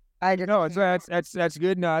didn't. No, that's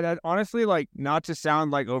good. No, that honestly, like, not to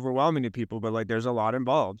sound like overwhelming to people, but like, there's a lot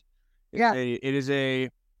involved. It is a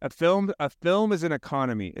film. A film is an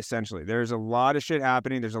economy, essentially. There's a lot of shit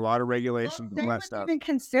happening. There's a lot of regulations and all that stuff. Even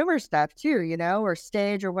consumer stuff too, or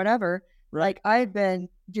stage or whatever. Right. Like I've been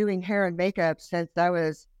doing hair and makeup since I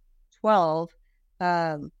was 12,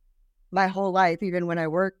 my whole life, even when I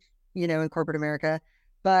worked, in corporate America.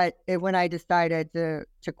 But when I decided to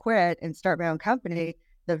quit and start my own company,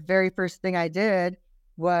 the very first thing I did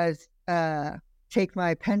was take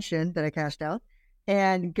my pension that I cashed out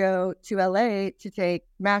and go to LA to take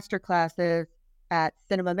master classes at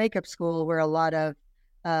Cinema Makeup School, where a lot of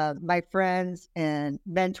my friends and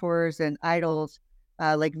mentors and idols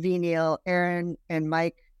like V. Neil, Aaron and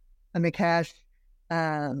Mike McCash,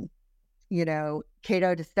 Cato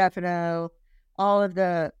DeStefano, all of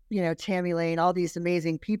the, Tammy Lane, all these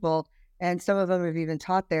amazing people. And some of them have even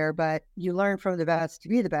taught there, but you learn from the best to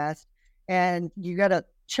be the best. And you got to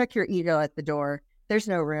check your ego at the door. There's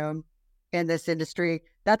no room in this industry.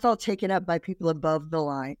 That's all taken up by people above the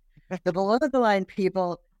line. The below the line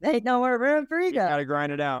people, they ain't no more room for ego. You got to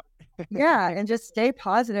grind it out. Yeah. And just stay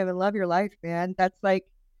positive and love your life, man. That's like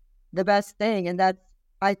the best thing. And that's,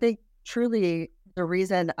 I think, truly the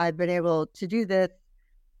reason I've been able to do this,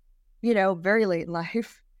 very late in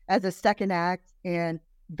life as a second act and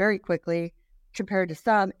very quickly compared to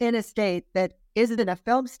some in a state that isn't a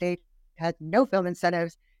film state, has no film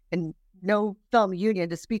incentives and no film union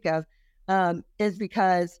to speak of, is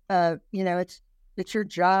because, it's your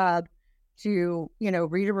job to,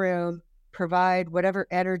 read a room, provide whatever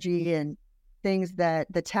energy and things that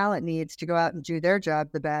the talent needs to go out and do their job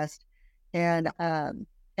the best. And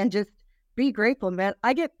just be grateful, man.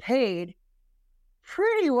 I get paid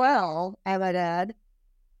pretty well, I might add,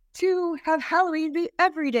 to have Halloween be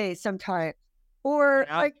every day sometimes. Or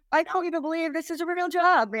like, I can't even believe this is a real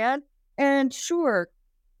job, man. And sure,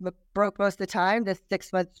 broke most of the time. This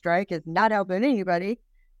 6-month strike is not helping anybody.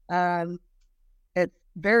 It's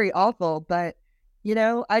very awful, but you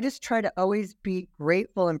know, I just try to always be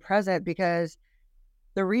grateful and present, because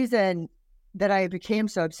the reason that I became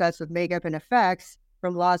so obsessed with makeup and effects,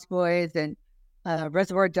 from Lost Boys and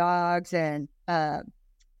Reservoir Dogs and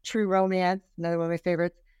True Romance, another one of my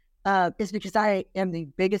favorites, is because I am the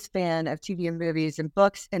biggest fan of TV and movies and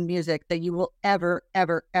books and music that you will ever,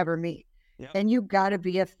 ever, ever meet. Yep. And you got to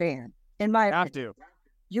be a fan. In my opinion,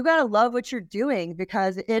 you got to love what you're doing,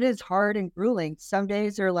 because it is hard and grueling. Some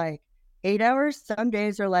days are like 8 hours. Some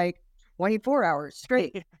days are like 24 hours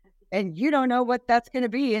straight. And you don't know what that's going to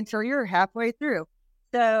be until you're halfway through.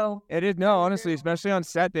 So it is, no, honestly, especially on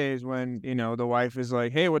set days when, you know, the wife is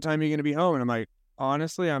like, hey, what time are you going to be home? And I'm like,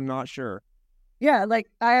 honestly, I'm not sure. Yeah, like,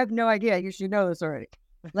 I have no idea. You should know this already.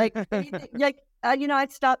 Like, you know,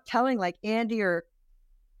 I'd stop telling like Andy or,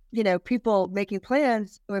 you know, people making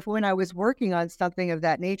plans when I was working on something of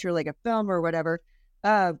that nature, like a film or whatever,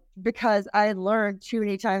 because I had learned too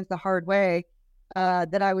many times the hard way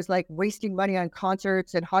that I was like wasting money on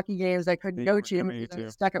concerts and hockey games I couldn't go to because I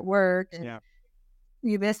was stuck at work. And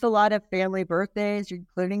you missed a lot of family birthdays,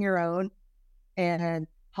 including your own, and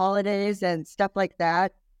holidays and stuff like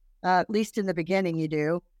that. At least in the beginning, you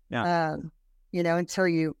do. Yeah. You know, until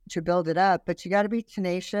to build it up. But you got to be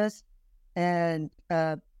tenacious and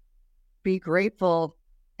be grateful,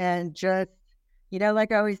 and just, you know,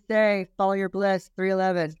 like I always say, follow your bliss.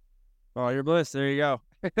 311. Follow your bliss. There you go.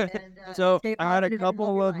 And, so I got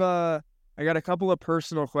a couple of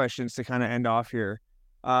personal questions to kind of end off here.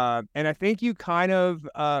 And I think you kind of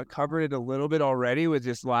covered it a little bit already with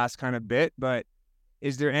this last kind of bit, but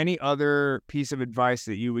is there any other piece of advice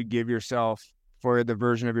that you would give yourself for the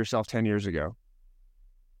version of yourself 10 years ago?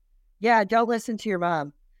 Yeah, don't listen to your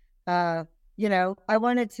mom. You know, I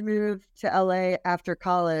wanted to move to LA after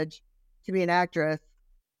college to be an actress.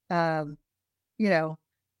 You know,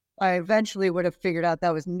 I eventually would have figured out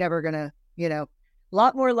that was never going to, you know, a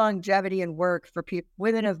lot more longevity and work for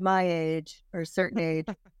women of my age or a certain age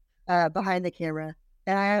behind the camera.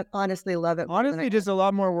 And I honestly love it. Honestly, just a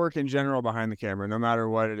lot more work in general behind the camera, no matter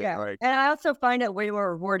what it is. Like. And I also find it way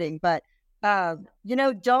more rewarding. But, you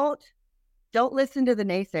know, don't listen to the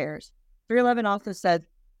naysayers. 311 also said,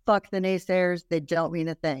 fuck the naysayers. They don't mean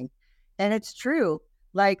a thing. And it's true.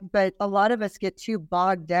 Like, but a lot of us get too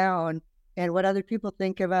bogged down in what other people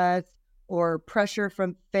think of us, or pressure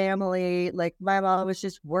from family. Like, my mom was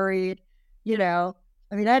just worried, you know.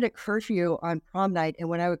 I mean, I had a curfew on prom night, and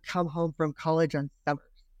when I would come home from college on summers,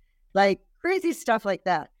 like crazy stuff like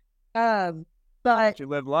that. But you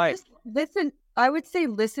live life. Listen, I would say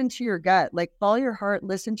listen to your gut. Like, follow your heart,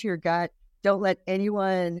 listen to your gut. Don't let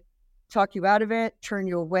anyone talk you out of it, turn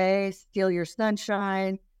you away, steal your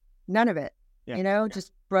sunshine. None of it. Yeah. You know,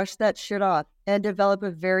 just brush that shit off and develop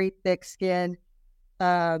a very thick skin.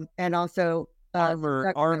 And also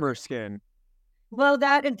armor skin. Well,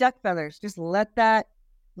 that and duck feathers. Just let out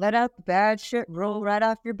the bad shit roll right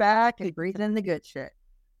off your back and breathe in the good shit.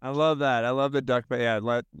 I love that. I love the duck, but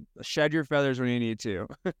yeah, shed your feathers when you need to.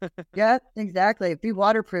 Yeah, exactly. Be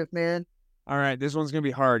waterproof, man. All right, this one's gonna be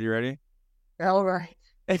hard. You ready? All right.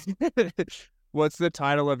 What's the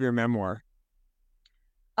title of your memoir?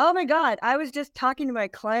 Oh my God. I was just talking to my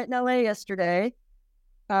client in LA yesterday.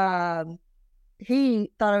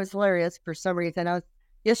 He thought I was hilarious for some reason.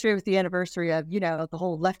 Yesterday was the anniversary of, you know, the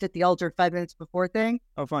whole left at the altar 5 minutes before thing.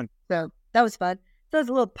 Oh, fun. So that was fun. So it was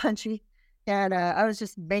a little punchy. And I was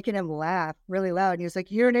just making him laugh really loud. And he was like,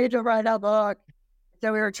 you're an angel right now, book.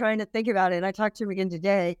 So we were trying to think about it. And I talked to him again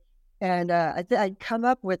today. And I'd come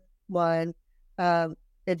up with one,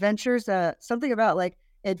 adventures, something about like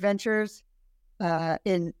adventures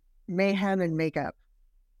in mayhem and makeup.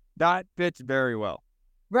 That fits very well.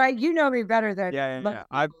 Right, you know me better than yeah.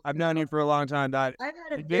 I've known you for a long time. That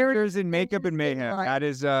adventures in makeup and mayhem. That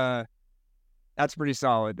is that's pretty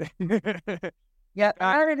solid. Yeah,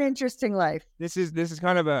 I had an interesting life. This is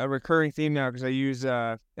kind of a recurring theme now, because I use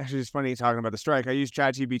actually, it's funny talking about the strike. I use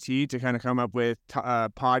ChatGPT to kind of come up with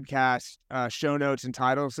podcast show notes and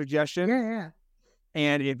title suggestions. Yeah.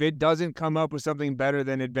 And if it doesn't come up with something better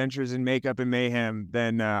than adventures in makeup and mayhem,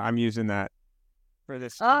 then I'm using that for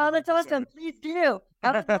this. Oh, that's awesome. Please do.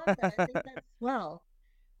 I would love that. I think that's swell.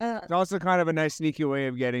 It's also kind of a nice sneaky way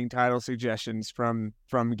of getting title suggestions from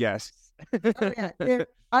guests. Oh, yeah.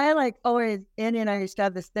 I like always, Andy and I used to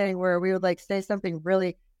have this thing where we would like say something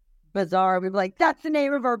really bizarre. We'd be like, that's the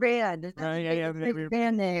name of our band. That's the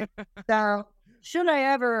band name. So should I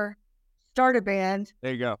ever start a band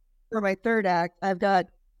There you go. for my third act, I've got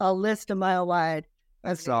a list a mile wide.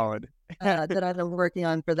 That's solid. That I've been working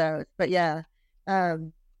on for those. But yeah,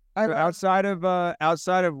 so outside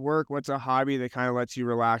of work, what's a hobby that kind of lets you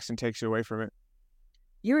relax and takes you away from it?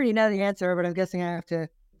 You already know the answer, but I'm guessing I have to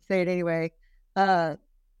say it anyway.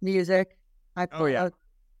 Music.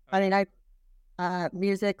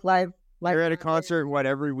 Music, live. You're at a concert,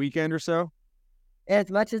 every weekend or so? As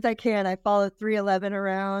much as I can. I followed 311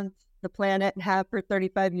 around the planet and have for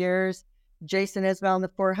 35 years. Jason Isbell in the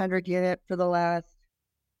 400 unit for the last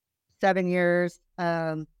 7 years.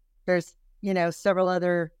 There's, several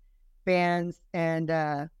other bands and,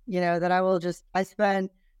 that I spend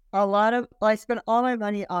all my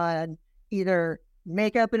money on either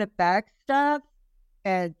makeup and effects stuff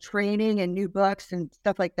and training and new books and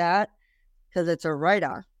stuff like that, because it's a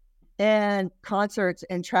write-off, and concerts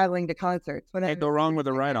and traveling to concerts. Can't go wrong with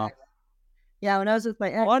a write-off. Yeah, when I was with my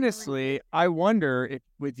ex. Honestly, I wonder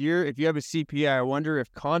if you have a CPA, I wonder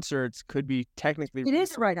if concerts could be technically. It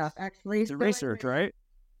is a write-off, actually. It's research, right?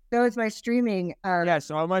 So is my streaming. So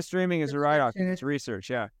all my streaming is a write-off. It's research,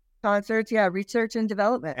 yeah. Concerts, yeah, research and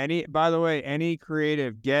development. By the way, any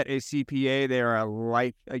creative, get a CPA. They are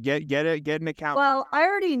get an accountant. Well, I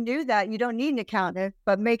already knew that you don't need an accountant,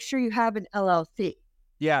 but make sure you have an LLC.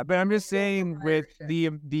 Yeah, but I'm just saying with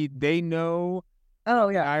they know. Oh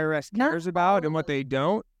yeah, the IRS cares about and what they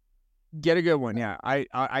don't. Get a good one. Yeah, I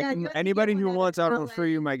can, anybody who wants, I'll refer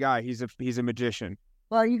you my guy. He's a magician.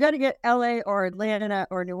 Well, you got to get LA or Atlanta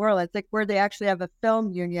or New Orleans, like where they actually have a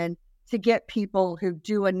film union, to get people who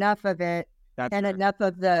do enough of it enough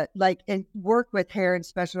of the and work with hair and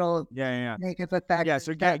special makeup effects. Yeah,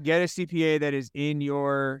 so get a CPA that is in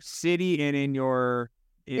your city and in your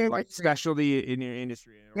specialty in your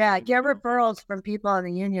industry. Yeah, get referrals from people in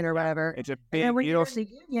the union or whatever. It's a big.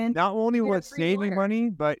 Not only will it save me money,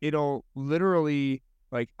 but it'll literally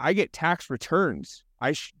I get tax returns.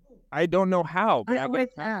 I don't know how, but I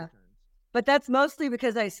get tax returns. But that's mostly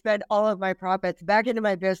because I spend all of my profits back into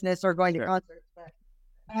my business or going to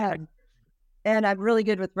concerts. And I'm really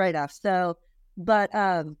good with write-offs. So, but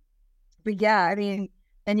yeah, I mean,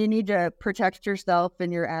 and you need to protect yourself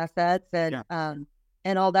and your assets and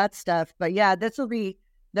all that stuff. But yeah, this will be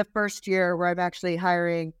the first year where I'm actually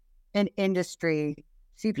hiring an industry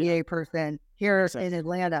CPA person here in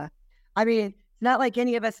Atlanta. I mean, it's not like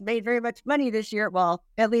any of us made very much money this year. Well,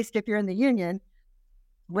 at least if you're in the union,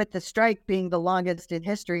 with the strike being the longest in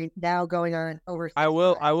history now going on over. I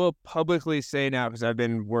will publicly say now, because I've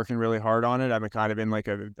been working really hard on it. I'm kind of in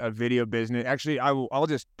a video business. Actually, I'll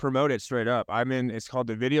just promote it straight up. It's called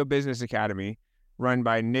the Video Business Academy, run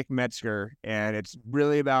by Nick Metzger, and it's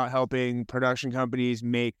really about helping production companies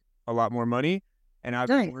make a lot more money. And I've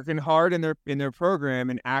been working hard in their program,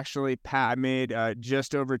 and actually made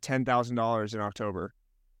just over $10,000 in October.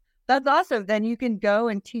 That's awesome. Then you can go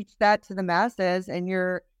and teach that to the masses, and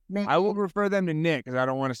I will refer them to Nick because I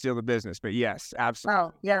don't want to steal the business. But yes,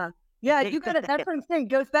 absolutely. Oh yeah. You got to. That's what I'm saying.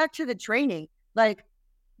 Goes back to the training.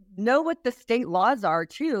 Know what the state laws are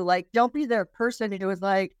too. Don't be the person who was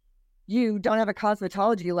you don't have a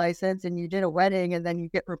cosmetology license and you did a wedding and then you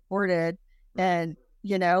get reported, and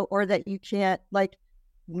or that you can't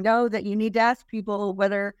know that you need to ask people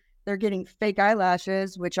whether they're getting fake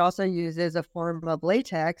eyelashes, which also uses a form of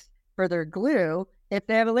latex for their glue, if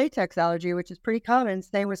they have a latex allergy, which is pretty common.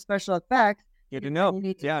 Same with special effects. Good to know.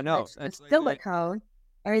 Silicone.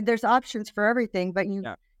 I mean, there's options for everything, but you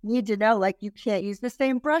need to know, you can't use the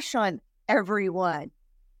same brush on everyone.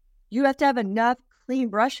 You have to have enough clean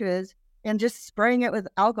brushes, and just spraying it with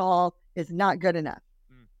alcohol is not good enough.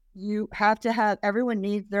 You have to have, everyone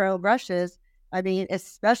needs their own brushes. I mean,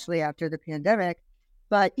 especially after the pandemic.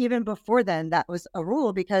 But even before then, that was a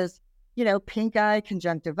rule because, pink eye,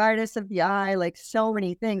 conjunctivitis of the eye, so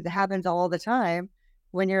many things that happens all the time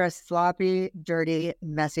when you're a sloppy, dirty,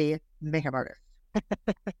 messy makeup artist.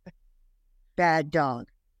 Bad dog.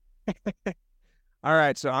 All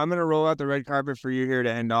right, so I'm going to roll out the red carpet for you here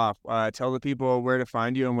to end off. Tell the people where to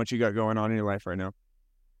find you and what you got going on in your life right now.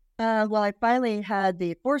 Well, I finally had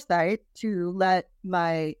the foresight to let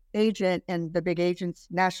my agent and the big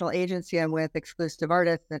national agency I'm with, Exclusive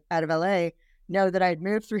Artists out of LA, know that I'd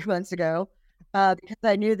moved 3 months ago because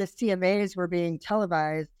I knew the CMAs were being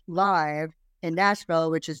televised live in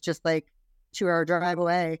Nashville, which is just 2-hour drive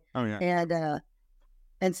away. Oh, yeah.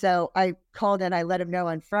 And so I called and I let him know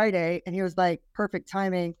on Friday, and he was like, perfect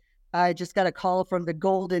timing. I just got a call from the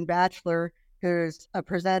Golden Bachelor, who's a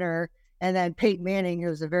presenter, and then Peyton Manning,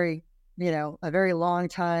 who's a very long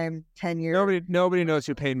time, 10 years. Nobody knows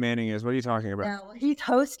who Peyton Manning is. What are you talking about? Yeah, well, he's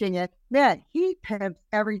hosting it. Man, he pimps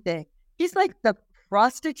everything. He's like the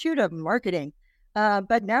prostitute of marketing.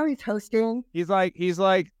 But now he's hosting. He's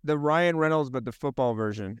like the Ryan Reynolds, but the football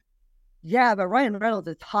version. Yeah, but Ryan Reynolds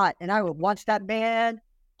is hot, and I would watch that man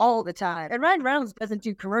all the time. And Ryan Reynolds doesn't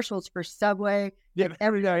do commercials for Subway. Yeah,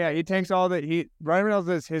 he takes Ryan Reynolds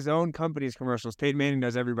does his own company's commercials. Peyton Manning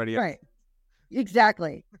does everybody else. Right.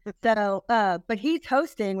 Exactly. So, but he's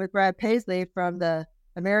hosting with Brad Paisley from the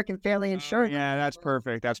American Family Insurance. Yeah, that's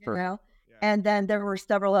perfect. That's perfect. You know? Yeah. And then there were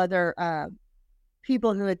several other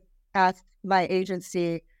people who had asked my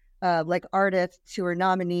agency, like artists who are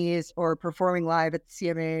nominees or performing live at the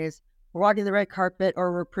CMAs, or walking the red carpet,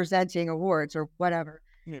 or were presenting awards or whatever.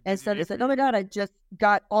 Yeah, and so they said, "Oh my God, I just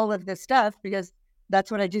got all of this stuff," because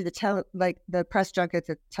that's what I do the press junkets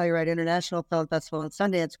at Telluride International Film Festival and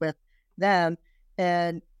Sundance with them.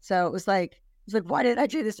 And so it was like, why didn't I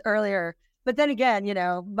do this earlier? But then again,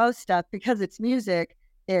 most stuff, because it's music,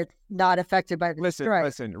 it's not affected by the strike.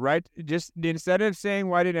 Listen, right? Just instead of saying,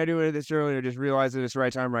 why didn't I do it this earlier, just realize that it's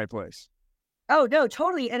right time, right place. Oh, no,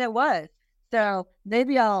 totally. And it was. So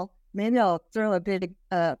maybe I'll throw a big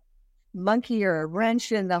monkey or a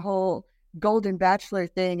wrench in the whole Golden Bachelor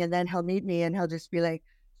thing, and then he'll meet me and he'll just be like,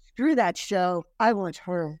 screw that show. I want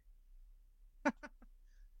her.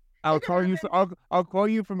 I'll call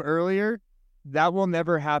you from earlier. That will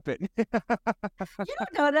never happen. You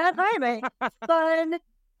don't know that. I'm a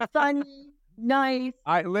sunny, nice.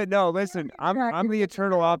 Listen. I'm the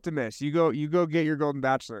eternal optimist. You go get your Golden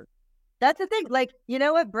Bachelor. That's the thing. Like, you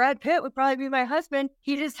know what? Brad Pitt would probably be my husband.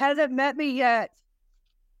 He just hasn't met me yet.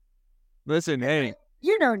 Listen, hey.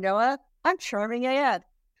 You know, Noah, I'm charming AF.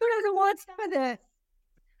 Who doesn't want some of this?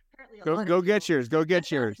 Go get yours. Go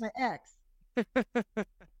get yours. My ex.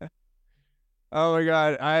 Oh my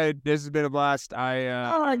God, this has been a blast.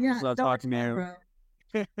 I love talking to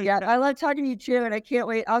you. Yeah, I love talking to you too, and I can't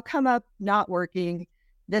wait. I'll come up not working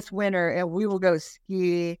this winter, and we will go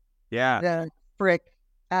ski. Yeah, the frick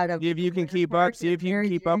out of. See if you can keep up. See if you can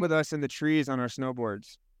keep up with us in the trees on our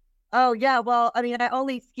snowboards. Oh yeah, well, I mean, I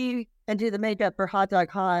only ski and do the makeup for Hot Dog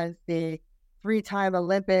Hans, the 3-time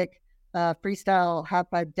Olympic freestyle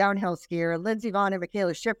half-pipe downhill skier, Lindsey Vonn and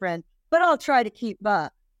Michaela Schifrin. But I'll try to keep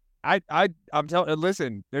up. I'm telling.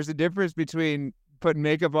 Listen, there's a difference between putting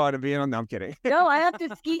makeup on and being on. No, I'm kidding. No, I have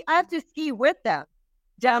to ski. I have to ski with them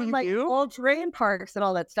down old terrain parks and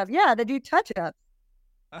all that stuff. Yeah, they do touch-ups.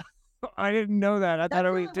 I didn't know that. I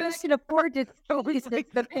thought we just can afford to ski since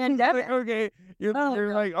the pandemic. Okay,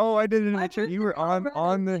 you're like, oh, I did it in the trip. You were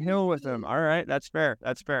on the hill with them. All right, that's fair.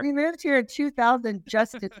 That's fair. We moved here in 2000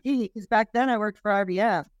 just to ski, because back then I worked for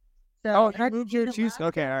IBM. So you moved here too.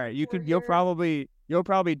 Okay, all right. You'll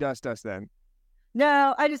probably dust us then.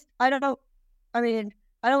 No, I don't know. I mean,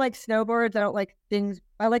 I don't like snowboards. I don't like things.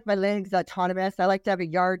 I like my legs autonomous. I like to have a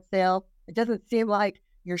yard sale. It doesn't seem like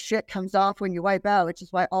your shit comes off when you wipe out, which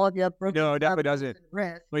is why all of you have broken. No, it definitely doesn't.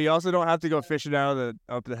 But you also don't have to go fishing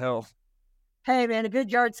up the hill. Hey man, a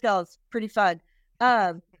good yard sale is pretty fun.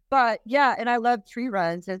 But yeah, and I love tree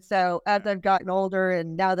runs. And so as I've gotten older,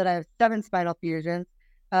 and now that I have 7 spinal fusions,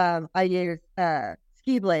 I use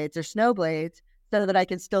ski blades or snow blades so that I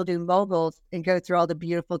can still do moguls and go through all the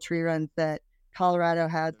beautiful tree runs that Colorado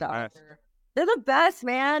has to offer. They're the best,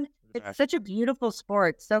 man. It's such a beautiful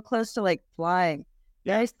sport. So close to like flying.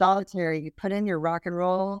 Very solitary. You put in your rock and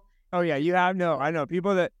roll. Oh yeah, I know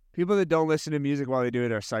people that don't listen to music while they do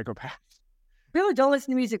it are psychopaths. People who don't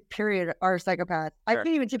listen to music, period, are psychopaths. Sure. I can't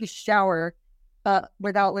even take a shower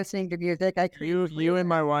without listening to music. You and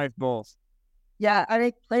my wife both. Yeah, I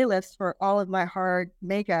make playlists for all of my hard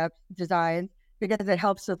makeup designs because it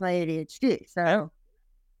helps with my ADHD. So,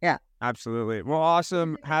 yeah. Absolutely. Well,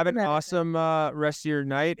 awesome. Have an awesome rest of your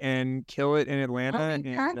night and kill it in Atlanta.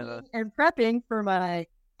 And prepping for my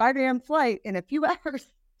 5 a.m. flight in a few hours.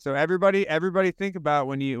 So everybody think about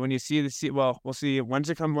when you see the well, we'll see. When's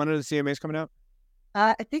it come? When are the CMAs coming out?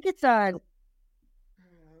 I think it's on.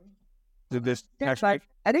 This next week?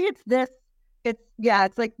 I think it's this.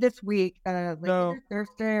 It's like this week. No,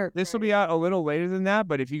 Thursday or this will be out a little later than that.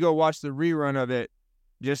 But if you go watch the rerun of it,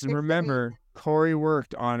 just remember Cory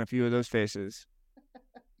worked on a few of those faces.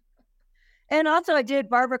 And also, I did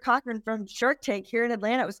Barbara Cochran from Shark Tank here in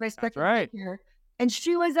Atlanta. It was my second here, and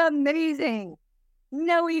she was amazing.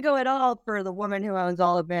 No ego at all for the woman who owns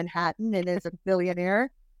all of Manhattan and is a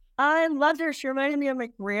billionaire. I loved her. She reminded me of my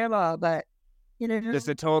grandma, but just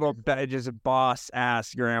a total, just a boss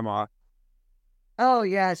ass grandma. Oh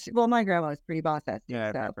yeah, well, my grandma was pretty boss ass.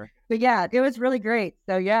 Yeah, so. But yeah, it was really great.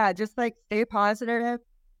 So yeah, just like stay positive,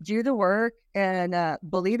 do the work, and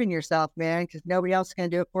believe in yourself, man, because nobody else is gonna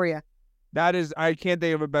do it for you. I can't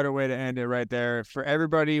think of a better way to end it right there. For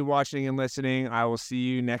everybody watching and listening, I will see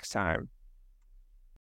you next time.